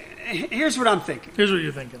thinking... Here's what I'm thinking. Here's what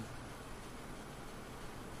you're thinking.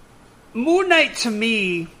 Moon Knight, to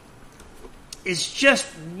me, is just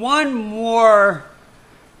one more...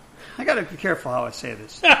 I got to be careful how I say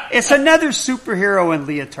this. It's another superhero in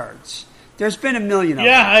leotards. There's been a million of them.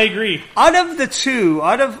 Yeah, I agree. Out of the two,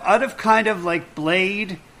 out of kind of like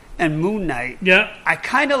Blade and Moon Knight, Yeah. I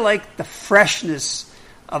kind of like the freshness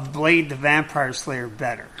of Blade the Vampire Slayer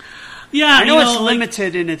better. Yeah, I know it's like,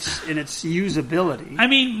 limited in its usability. I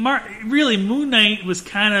mean, really, Moon Knight was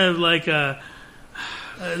kind of like the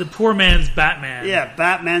poor man's Batman. Yeah,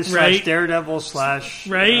 Batman / Right? Daredevil / Right?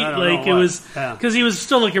 I don't Like, know it what. was... Yeah. Because he was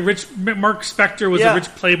still like a rich... Mark Spector was Yeah. a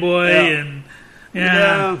rich playboy, Yeah. and...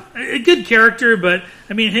 Yeah. A good character, but,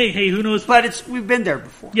 I mean, hey, who knows... But we've been there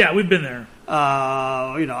before. Yeah, we've been there.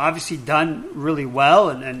 Obviously done really well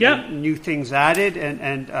and Yeah. new things added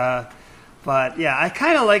but yeah, I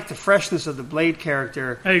kind of like the freshness of the Blade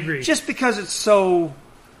character. I agree. Just because it's so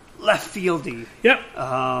left fieldy, Yep.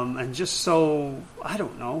 and just so I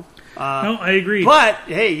don't know. No, I agree. But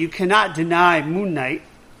hey, you cannot deny Moon Knight.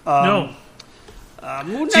 No.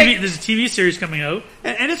 Moon Knight, There's a TV series coming out.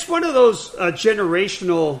 and it's one of those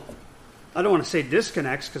generational. I don't want to say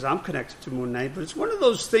disconnects because I'm connected to Moon Knight, but it's one of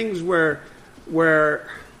those things where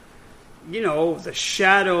you know, the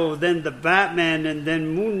Shadow, then the Batman, and then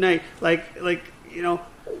Moon Knight. Like you know,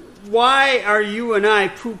 why are you and I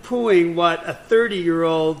poo-pooing what a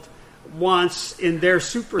 30-year-old wants in their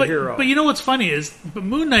superhero? But you know what's funny is,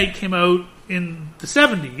 Moon Knight came out in the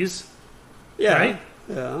 70s, yeah, right?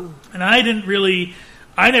 Yeah, and I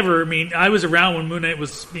was around when Moon Knight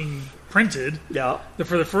was being printed yeah,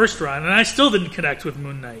 for the first run, and I still didn't connect with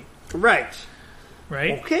Moon Knight, right.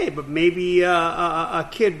 right? Okay, but maybe a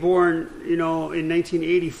kid born, you know, in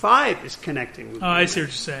 1985 is connecting with Oh, I see what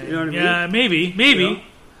you're saying. You know what I mean? Yeah, maybe.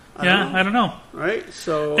 You know? I don't know. Right?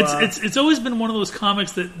 So It's always been one of those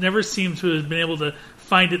comics that never seems to have been able to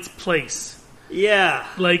find its place. yeah.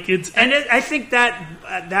 Like I think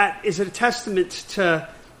that is a testament to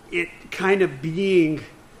it kind of being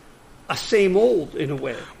a same old in a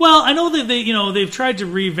way. Well, I know that they've tried to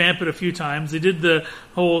revamp it a few times. They did the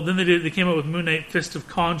whole. Then they came out with Moon Knight Fist of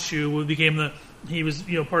Khonshu, who he was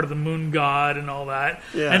part of the Moon God and all that.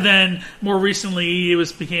 Yeah. And then more recently,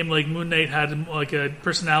 became like Moon Knight had like a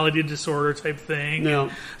personality disorder type thing.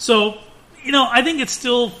 No. So I think it's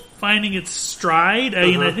still finding its stride.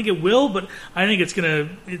 And I think it will, but I think it's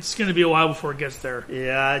gonna be a while before it gets there.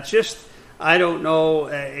 Yeah, I don't know.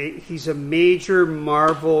 He's a major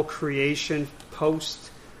Marvel creation post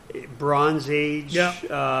Bronze Age.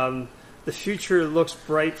 Yeah. The future looks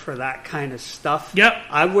bright for that kind of stuff. Yep.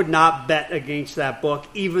 I would not bet against that book,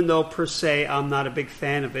 even though per se I'm not a big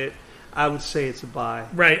fan of it. I would say it's a buy.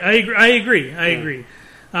 Right. I agree. I agree.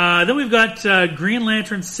 Then we've got Green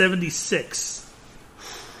Lantern 76.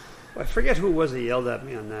 I forget who it was that yelled at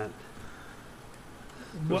me on that.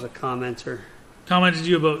 It was a commenter. Commented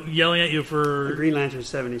you about yelling at you for Green Lantern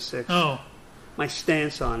 76. Oh, My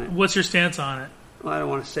stance on it. what's your stance on it? Well, I don't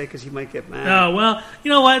want to say because he might get mad. Oh well, you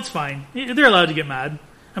know what? It's fine. They're allowed to get mad.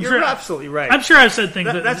 You're absolutely right. I'm sure I've said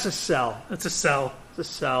things. That's a sell. That's a sell. It's a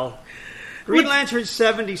sell. Green Lantern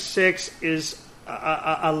 76 is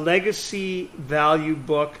a legacy value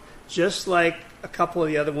book, just like a couple of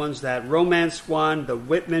the other ones, that Romance one, the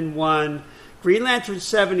Whitman one. Green Lantern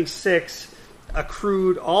 76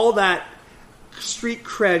 accrued all that street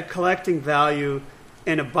cred collecting value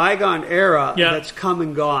in a bygone era that's come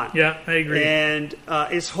and gone. Yeah, I agree. And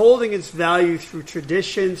it's holding its value through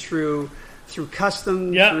tradition, through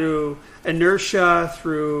custom, through inertia,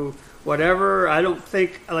 through whatever. I don't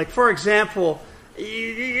think, like, for example,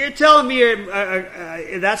 you're telling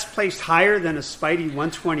me that's placed higher than a Spidey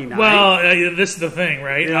 129? Well, this is the thing,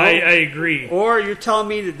 right? You know? I agree. Or you're telling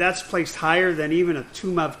me that that's placed higher than even a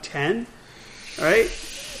Tomb of 10? Right?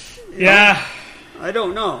 Yeah. I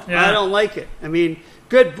don't know. Yeah. I don't like it. I mean,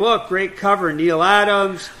 good book, great cover, Neil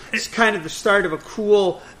Adams. It's kind of the start of a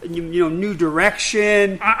cool, new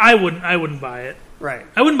direction. I wouldn't buy it. Right.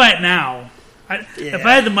 I wouldn't buy it now. If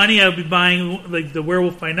I had the money, I would be buying like the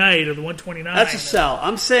Werewolf by Night or the 129. That's a sell.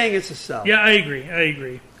 I'm saying it's a sell. Yeah, I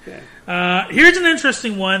agree. Okay. Here's an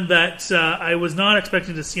interesting one that I was not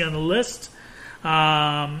expecting to see on the list,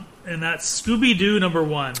 and that's Scooby-Doo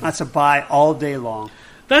 #1. That's a buy all day long.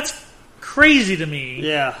 That's crazy to me.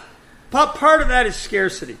 Yeah. Part of that is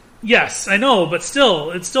scarcity. Yes, I know, but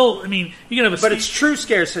still, I mean, you can have a... But it's true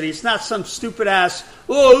scarcity. It's not some stupid ass,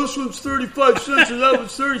 oh, this one's 35 cents and that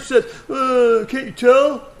one's 30 cents. Can't you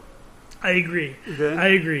tell? I agree. Okay. I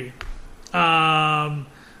agree.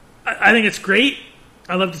 I think it's great.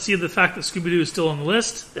 I love to see the fact that Scooby-Doo is still on the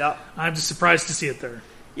list. Yeah. I'm just surprised to see it there.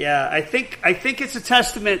 Yeah, I think it's a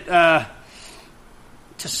testament to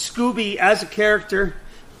Scooby as a character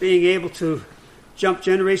being able to jump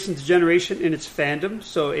generation to generation in its fandom.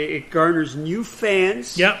 So it garners new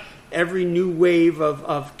fans. Yep. Every new wave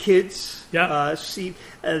of kids see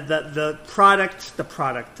the product,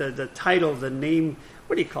 the title, the name.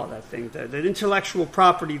 What do you call that thing? The intellectual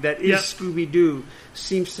property that is Scooby-Doo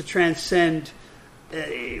seems to transcend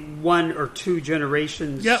one or two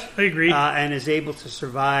generations. Yep, I agree. And is able to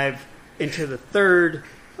survive into the third,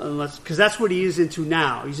 because that's what he is into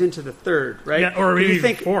now. He's into the third, right? Yeah, or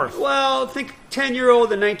maybe fourth. Well, think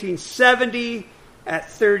 10-year-old in 1970, at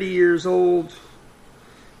 30 years old,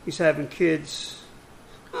 he's having kids.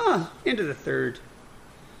 Into the third.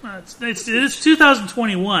 It's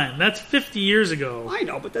 2021. That's 50 years ago. I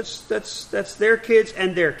know, but that's their kids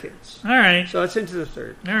and their kids. All right. So it's into the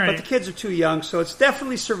third. All right. But the kids are too young, so it's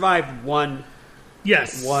definitely survived one.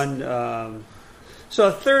 Yes. One. So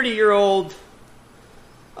a 30-year-old,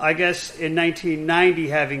 I guess, in 1990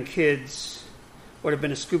 having kids would have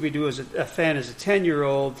been a Scooby-Doo as a fan as a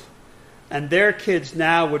 10-year-old, and their kids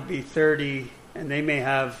now would be 30. And they may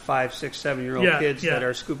have 5, 6, 7-year-old kids that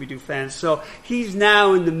are Scooby-Doo fans. So he's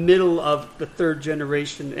now in the middle of the third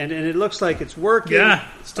generation, and it looks like it's working. Yeah,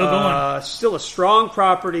 still going. Still a strong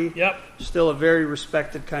property. Yep. Still a very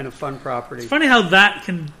respected kind of fun property. It's funny how that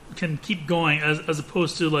can keep going as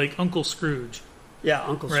opposed to like Uncle Scrooge. Yeah,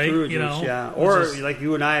 Uncle right? Scrooge. You know, yeah. Or like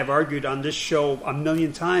you and I have argued on this show a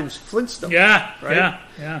million times, Flintstones. Yeah, right?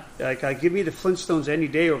 Yeah. Like, give me the Flintstones any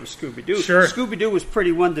day over Scooby-Doo. Sure. Scooby-Doo was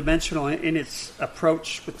pretty one-dimensional in its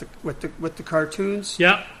approach with the cartoons.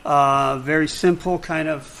 Yeah. Very simple, kind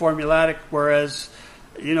of formulatic. Whereas,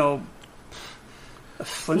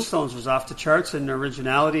 Flintstones was off the charts in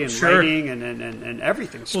originality and writing and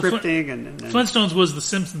everything, scripting and Flintstones was the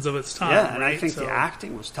Simpsons of its time. Yeah, and right? I think the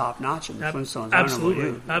acting was top notch in the Flintstones.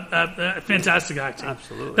 Absolutely, fantastic acting.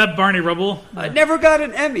 Absolutely, that Barney Rubble. I never got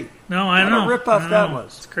an Emmy. No, I know. What a ripoff that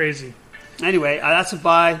was. It's crazy. Anyway, that's a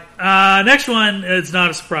buy. Next one, it's not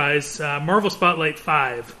a surprise. Marvel Spotlight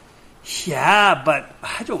 5. Yeah, but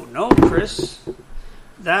I don't know, Chris.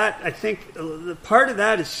 That I think the part of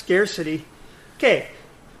that is scarcity. Okay,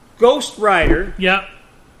 Ghost Rider. Yep.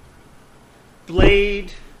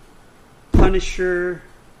 Blade, Punisher,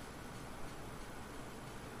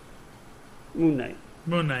 Moon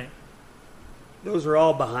Knight. Those are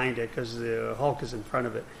all behind it because the Hulk is in front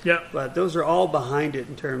of it. Yep. But those are all behind it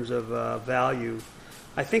in terms of value.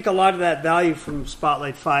 I think a lot of that value from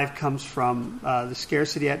Spotlight 5 comes from the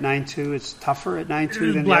scarcity at 9.2. It's tougher at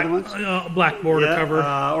 9.2 than the other ones. Black border cover.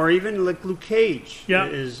 Or even like Luke Cage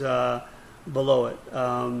is below it.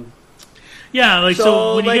 So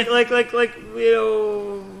when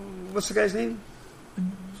you what's the guy's name?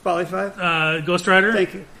 Spotlight 5? Ghost Rider.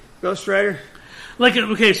 Thank you. Ghost Rider.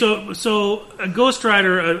 So a Ghost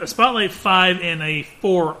Rider, a Spotlight 5 and a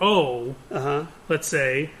 4.0, let's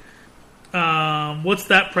say, what's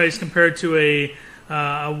that price compared to a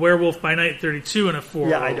Werewolf by Night 32 and a 4.0?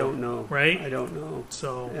 Yeah, I don't know. Right? I don't know.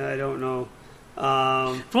 So I don't know.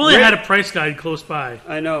 If only I had a price guide close by.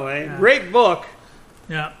 I know, eh? Yeah. Great book.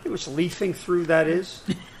 Yeah. How much leafing through that is.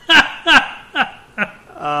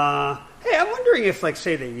 Hey, I'm wondering if, like,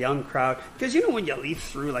 say, the young crowd, because when you leaf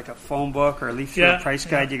through like a phone book or leaf through a price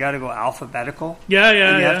guide, you got to go alphabetical. Yeah.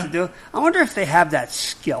 You have to do. I wonder if they have that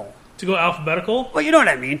skill to go alphabetical. Well, you know what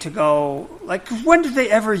I mean. To go like, when did they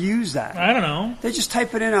ever use that? I don't know. They just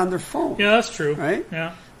type it in on their phone. Yeah, that's true. Right?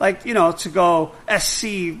 Yeah. Like, to go SC,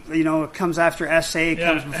 it comes after SA, it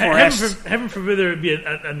comes before S. Heaven forbid there would be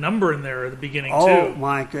a number in there at the beginning, too. Oh,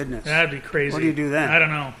 my goodness. That'd be crazy. What do you do then? I don't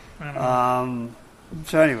know.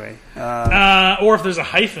 So anyway. Or if there's a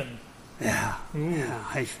hyphen. Yeah. Ooh. Yeah,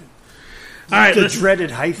 hyphen. All right, the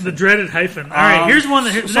dreaded hyphen. The dreaded hyphen. All right, here's one.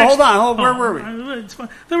 Hold on. Where were we? It's fine.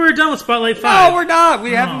 I thought we were done with Spotlight 5. No, we're not.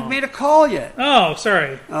 We haven't made a call yet. Oh,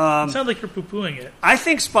 sorry. It sounds like you're poo-pooing it. I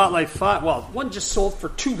think Spotlight 5, one just sold for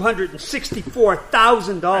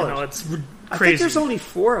 $264,000. I know, it's crazy. I think there's only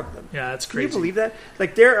 4 of them. Yeah, it's crazy. Can you believe that?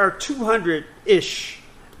 Like, there are 200-ish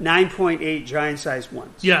 9.8 giant-sized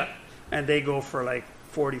ones. Yeah. And they go for like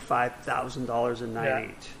 $45,000 in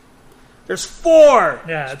 9.8. There's 4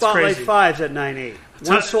 Spotlight 5s at 9.8.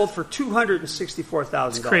 One sold for $264,000.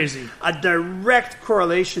 It's crazy. A direct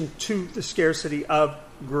correlation to the scarcity of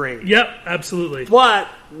grade. Yep, absolutely. But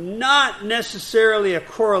not necessarily a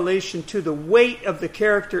correlation to the weight of the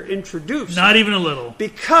character introduced. Not even a little.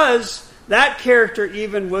 Because that character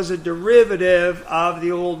even was a derivative of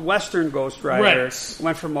the old Western Ghost Rider. Right.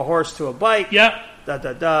 Went from a horse to a bike. Yep. Da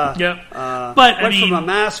da da. Yep. But went from a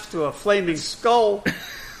mask to a flaming skull.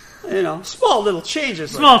 Small little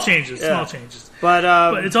changes. Small changes. But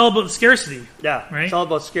it's all about scarcity. Yeah. Right. It's all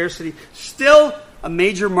about scarcity. Still a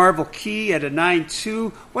major Marvel key at a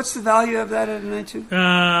 9.2. What's the value of that at a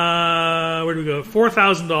 9.2? Where do we go?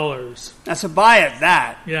 $4,000. That's a buy at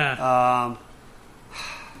that. Yeah.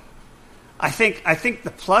 I think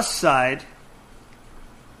the plus side,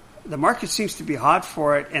 the market seems to be hot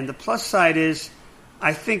for it, and the plus side is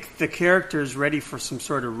I think the character is ready for some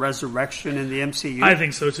sort of resurrection in the MCU. I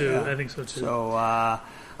think so too. Yeah. So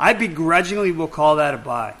I begrudgingly will call that a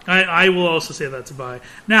buy. I will also say that's a buy.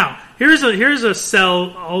 Now, here's a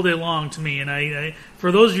sell all day long to me, and I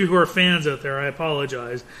for those of you who are fans out there, I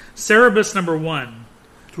apologize. Cerebus #1.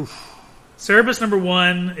 Oof. Cerebus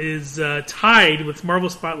 #1 is tied with Marvel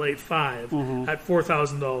Spotlight 5 at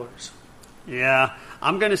 $4,000. Yeah,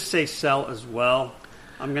 I'm going to say sell as well.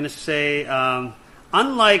 I'm going to say,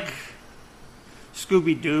 unlike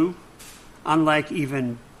Scooby-Doo, unlike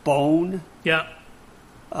even Bone, Yeah.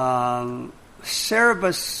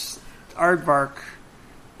 Cerebus Aardvark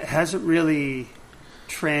hasn't really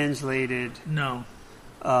translated. No.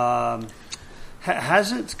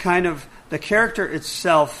 Hasn't kind of the character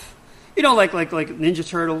itself. Like Ninja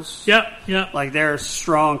Turtles. Yep. Like they're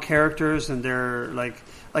strong characters, and they're like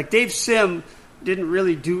Dave Sim didn't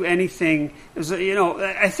really do anything. It was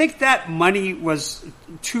I think that money was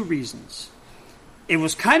two reasons. It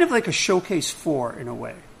was kind of like a Showcase 4 in a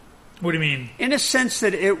way. What do you mean? In a sense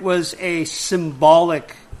that it was a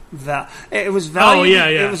symbolic value. It was value. Oh,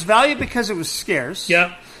 yeah. It was value because it was scarce.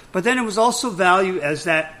 Yep. But then it was also value as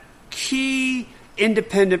that key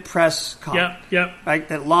independent press comic. Yep. Right?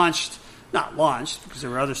 That not launched because there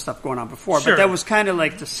were other stuff going on before, Sure. but that was kind of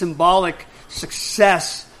like the symbolic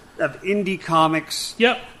success of indie comics.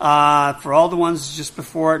 Yep. For all the ones just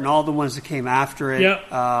before it and all the ones that came after it.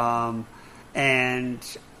 Yep. And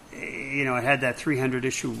it had that 300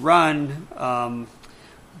 issue run,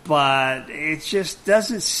 but it just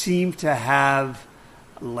doesn't seem to have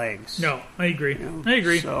legs. No, I agree. I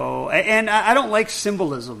agree. So, and I don't like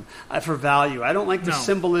symbolism for value. I don't like the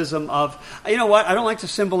symbolism of, I don't like the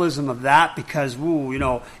symbolism of that because,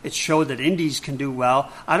 it showed that indies can do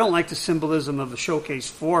well. I don't like the symbolism of a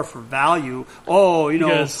Showcase 4 for value.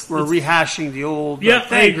 Because we're rehashing the old Yeah,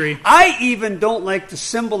 thing. I agree. I even don't like the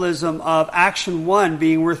symbolism of Action 1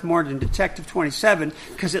 being worth more than Detective 27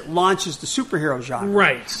 because it launches the superhero genre.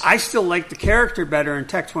 Right. I still like the character better in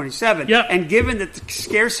Tech 27. Yep. And given that the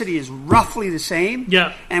scarcity is roughly the same,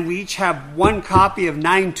 Yep. and we each have one copy of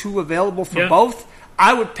 9.2 available for Yep. both,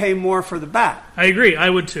 I would pay more for the bat. I agree. I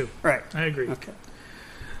would too. Right. I agree. Okay.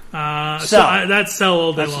 That's sell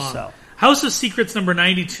all day That's a long. sell. House of Secrets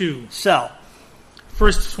 #92. Sell.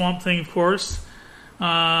 First Swamp Thing, of course. No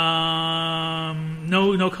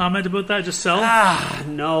comment about that. Just sell.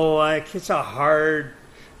 No, it's a hard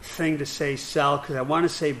thing to say sell because I want to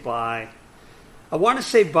say buy. I want to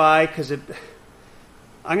say buy because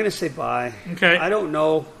I'm going to say buy. Okay. I don't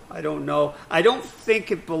know. I don't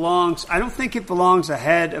think it belongs. I don't think it belongs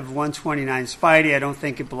ahead of 129 Spidey. I don't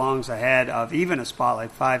think it belongs ahead of even a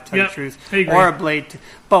Spotlight 5, tell you the truth, I agree. or a Blade.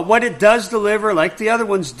 But what it does deliver, like the other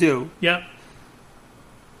ones do, Yep.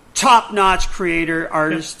 top-notch creator,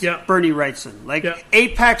 artist, Yep. Bernie Wrightson. Like Yep.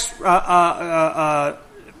 Apex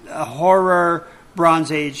horror,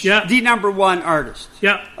 Bronze Age, Yep. the #1 artist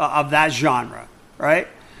Yep. of that genre, right?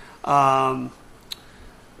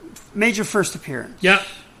 Major first appearance. Yep.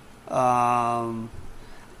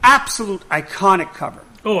 Absolute iconic cover.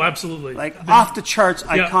 Oh, absolutely. Like off the charts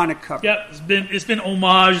iconic cover. Yep. It's been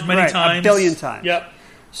homaged many times. A billion times. Yep.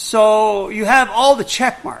 So you have all the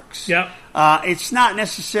check marks. Yep. It's not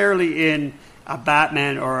necessarily in a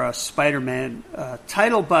Batman or a Spider-Man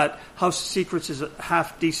title, but House of Secrets is a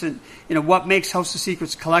half decent. What makes House of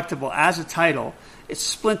Secrets collectible as a title? It's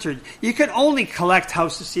splintered. You can only collect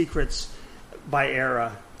House of Secrets by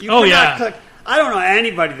era. You cannot collect. I don't know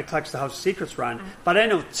anybody that collects the House of Secrets run, but I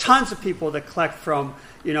know tons of people that collect from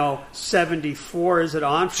 74. Is it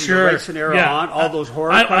on from the Wrightson era on? All those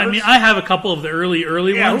horror covers. I mean, I have a couple of the early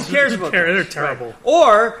ones. Who cares about They're those? terrible. Right.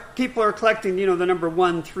 Or people are collecting, the number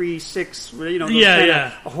 1, 3, 6. Those kind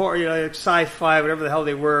of horror, like sci-fi, whatever the hell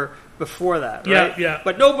they were before that. Right? Yeah.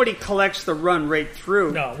 But nobody collects the run right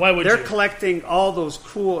through. No, why would They're you? collecting all those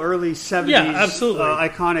cool early 70s, absolutely.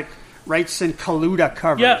 Iconic Wrightson Kaluta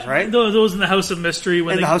covers, Yeah, right? Those in the House of Mystery.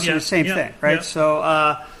 And the House of the same thing, right? Yeah. So,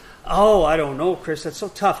 I don't know, Chris. That's so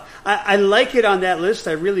tough. I like it on that list.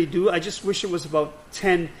 I really do. I just wish it was about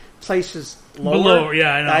 10 places lower. Below,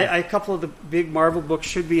 yeah, I know. A couple of the big Marvel books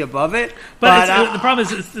should be above it. But the problem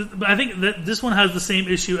is, I think that this one has the same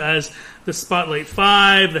issue as the Spotlight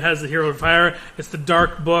 5 that has the Hero of Fire. It's the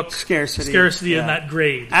dark book. Scarcity in that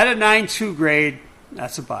grade. At a 9.2 grade,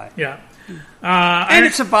 that's a buy. Yeah. And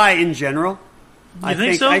it's a buy in general. You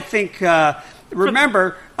think so? I think,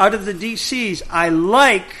 remember, out of the DCs, I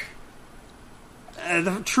like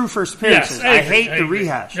the true first appearances. Yes, I hate the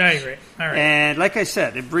rehash. I agree. All right. And like I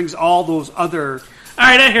said, it brings all those other... All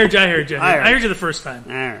right, I heard you. I heard you the first time.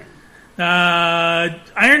 All right.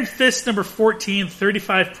 Iron Fist number 14,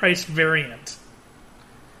 35 price variant.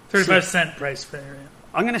 35 cent price variant.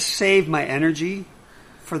 I'm going to save my energy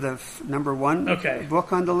for the number one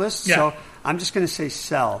book on the list. Yeah. So I'm just going to say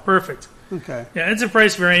sell. Perfect. Okay. Yeah, it's a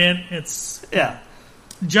price variant. It's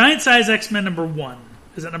Giant Size X-Men number 1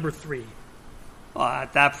 is at number 3. Well,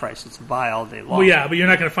 at that price, it's a buy all day long. Well, yeah, but you're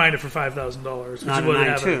not going to find it for $5,000, which is what they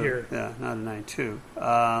have it here. Yeah, not a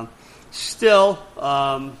 9.2. Still,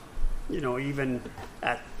 even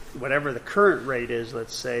at whatever the current rate is,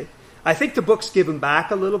 let's say, I think the book's given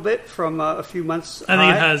back a little bit from a few months. I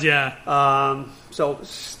think it has, yeah. So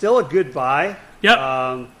still a good buy.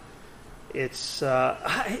 Yep. It's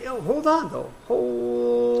hold on though.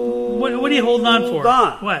 What are you holding on for? Hold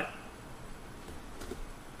on. What?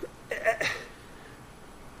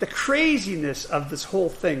 The craziness of this whole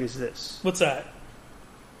thing is this. What's that?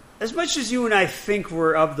 As much as you and I think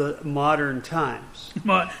we're of the modern times.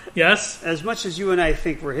 Yes. As much as you and I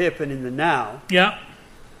think we're hip and in the now. Yeah.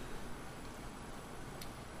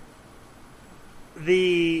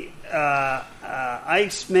 The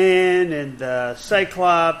Iceman and the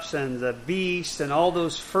Cyclops and the Beast and all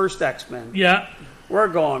those first X-Men. Yeah. We're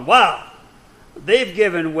going, wow. They've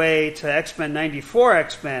given way to X-Men 94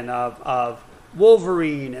 X-Men of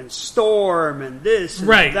Wolverine and Storm and this and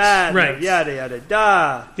that. Right. And yada, yada,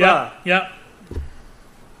 da. Yeah.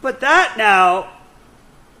 But that now,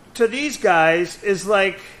 to these guys, is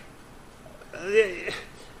like...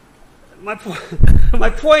 My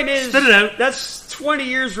point is, that's 20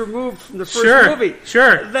 years removed from the first movie.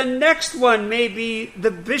 Sure. The next one may be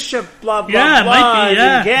the Bishop, blah, blah, blah,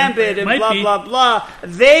 and Gambit, and blah, blah, blah.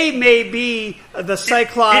 They may be the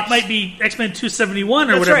Cyclops. It might be X-Men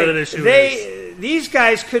 271 or whatever that issue is. These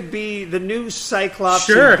guys could be the new Cyclops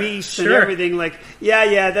and Beast and everything. Like,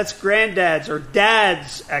 that's Granddad's or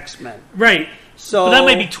Dad's X-Men. Right. So but that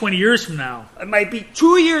might be 20 years from now. It might be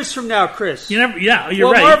 2 years from now, Chris. You're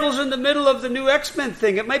right. Marvel's in the middle of the new X-Men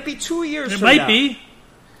thing. It might be 2 years from now. It might be.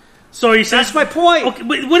 So are you saying... That's my point. Okay,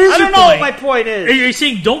 what is your point? I don't know what my point is. Are you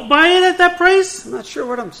saying don't buy it at that price? I'm not sure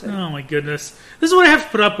what I'm saying. Oh, my goodness. This is what I have to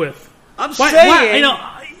put up with. Saying...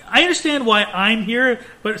 I understand why I'm here,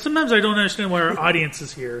 but sometimes I don't understand why our audience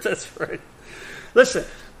is here. That's right. Listen,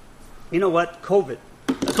 you know what? COVID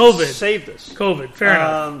saved us. COVID, fair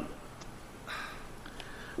enough.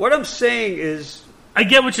 What I'm saying is... I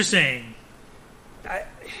get what you're saying.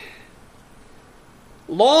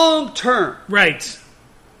 Long term. Right.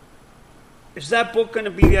 Is that book going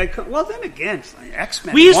to be the icon? Well, then again, it's like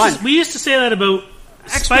X-Men 1. We used to say that about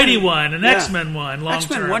Spidey 1 and X-Men 1 long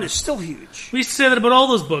term. X-Men 1 is still huge. We used to say that about all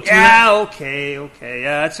those books. Yeah, okay.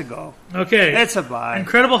 Yeah, that's a go. Okay. That's a buy.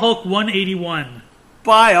 Incredible Hulk 181.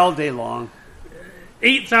 Buy all day long.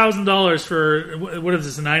 $8,000 for, what is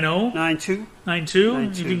this, a 9.0? 9.2.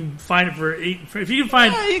 9.2? You can find it for 8. If you can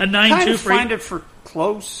find a 9.2 for 8. Find it for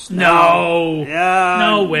close. No. Yeah.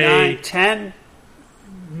 No way. 9.10.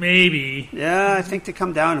 Maybe. Yeah, I think they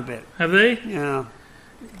come down a bit. Have they? Yeah.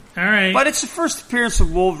 All right. But it's the first appearance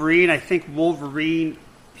of Wolverine. I think Wolverine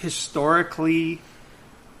historically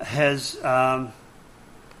has the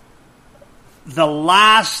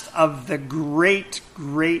last of the great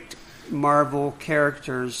Marvel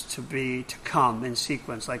characters to come in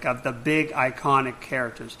sequence, like of the big iconic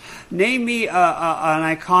characters. Name me an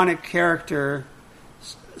iconic character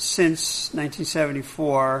since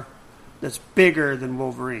 1974 that's bigger than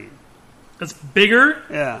Wolverine. That's bigger?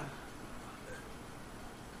 Yeah.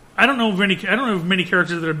 I don't know of many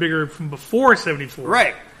characters that are bigger from before 74.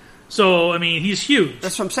 Right. So, I mean, he's huge.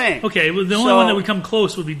 That's what I'm saying. Okay, well, the only one that would come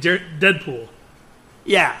close would be Deadpool.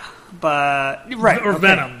 Yeah, but... Right. Or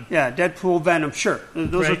Venom. Yeah, Deadpool, Venom, sure.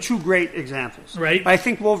 Those are two great examples. Right. But I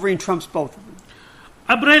think Wolverine trumps both of them.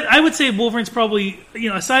 But I would say Wolverine's probably,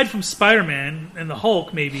 aside from Spider-Man and the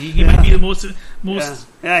Hulk, maybe, he might be the most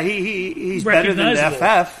Yeah, he's better than the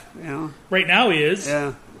FF. Right now he is.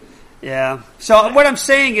 Yeah. So what I'm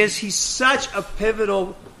saying is he's such a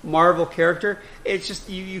pivotal Marvel character. It's just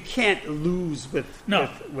you can't lose with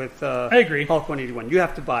I agree. Hulk 181. You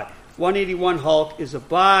have to buy. 181 Hulk is a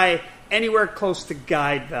buy anywhere close to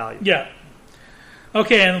guide value. Yeah.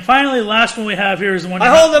 Okay, and finally, the last one we have here is the one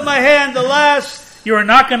I hold in my hand the last. you are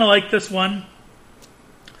not going to like this one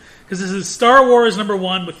because this is Star Wars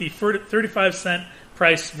 #1 with the 35-cent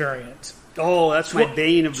price variant. Oh, that's my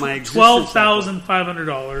bane of my existence.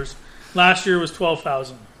 $12,500. Last year was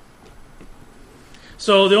 $12,000.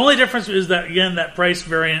 So the only difference is that, again, that price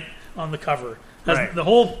variant on the cover. Right. The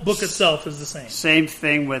whole book itself is the same. Same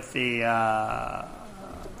thing with the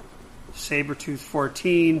Sabretooth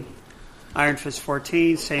 14, Iron Fist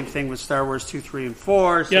 14. Same thing with Star Wars 2, 3, and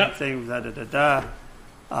 4. Same thing with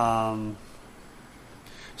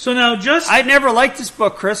So now I never liked this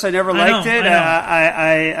book, Chris. I never liked it.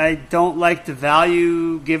 I don't like the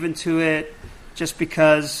value given to it just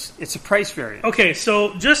because it's a price variant. Okay,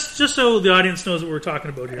 so just so the audience knows what we're talking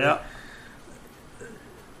about here. Yeah.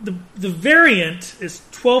 The variant is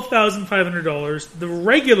 $12,500. The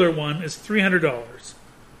regular one is $300.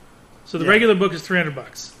 So the regular book is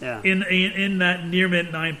 $300. Yeah. In that near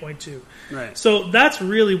mint 9.2. Right. So that's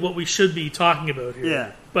really what we should be talking about here.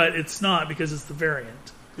 Yeah. But it's not because it's the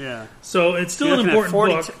variant. Yeah. So it's still You're an looking at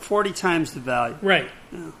important book. 40 times the value. Right.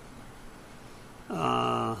 Yeah.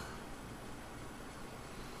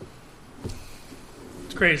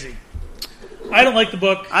 It's crazy. I don't like the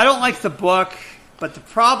book. I don't like the book, but the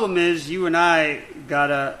problem is you and I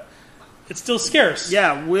gotta. It's still scarce.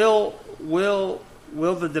 Yeah. Will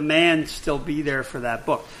the demand still be there for that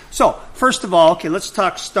book? So first of all, okay, let's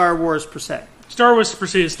talk Star Wars per se. Star Wars per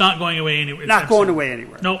se is not going away anywhere. Not going away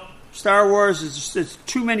anywhere. Nope. Star Wars is just, it's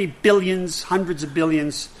too many billions, hundreds of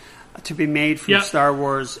billions to be made from Star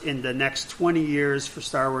Wars in the next 20 years for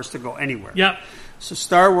Star Wars to go anywhere. Yep. So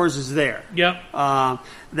Star Wars is there. Yep.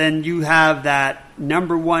 Then you have that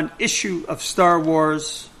 #1 issue of Star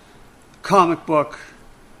Wars comic book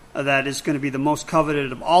that is going to be the most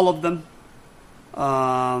coveted of all of them.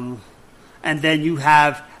 And then you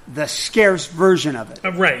have the scarce version of it.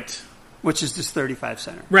 Right. Which is this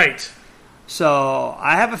 35-center. Right. So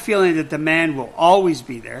I have a feeling that demand will always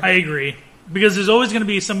be there. I agree. Because there's always going to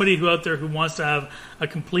be somebody out there who wants to have a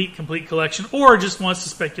complete collection or just wants to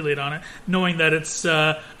speculate on it, knowing that it's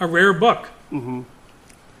a rare book. Mm-hmm.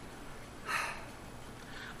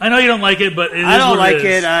 I know you don't like it, but I don't like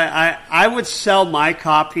it. I would sell my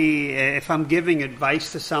copy. If I'm giving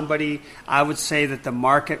advice to somebody, I would say that the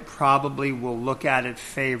market probably will look at it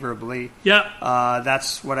favorably. Yeah.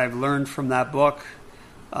 That's what I've learned from that book.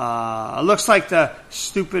 It looks like the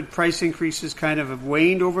stupid price increases kind of have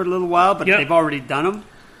waned over a little while, but they've already done them.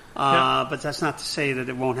 But that's not to say that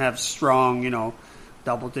it won't have strong,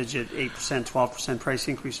 double-digit 8%, 12% price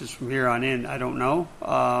increases from here on in. I don't know.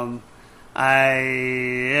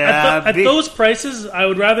 At those prices, I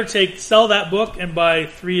would rather sell that book and buy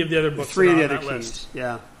 3 of the other books. 3 of the on other that keys. list.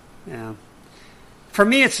 Yeah. For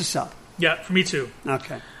me, it's a sell. Yeah, for me too.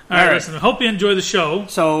 Okay. All right. Listen, I hope you enjoy the show.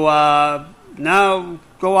 So now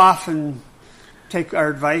go off and take our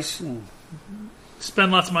advice and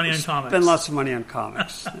spend lots of money on comics. Spend lots of money on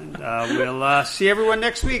comics. And we'll see everyone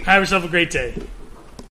next week. Have yourself a great day.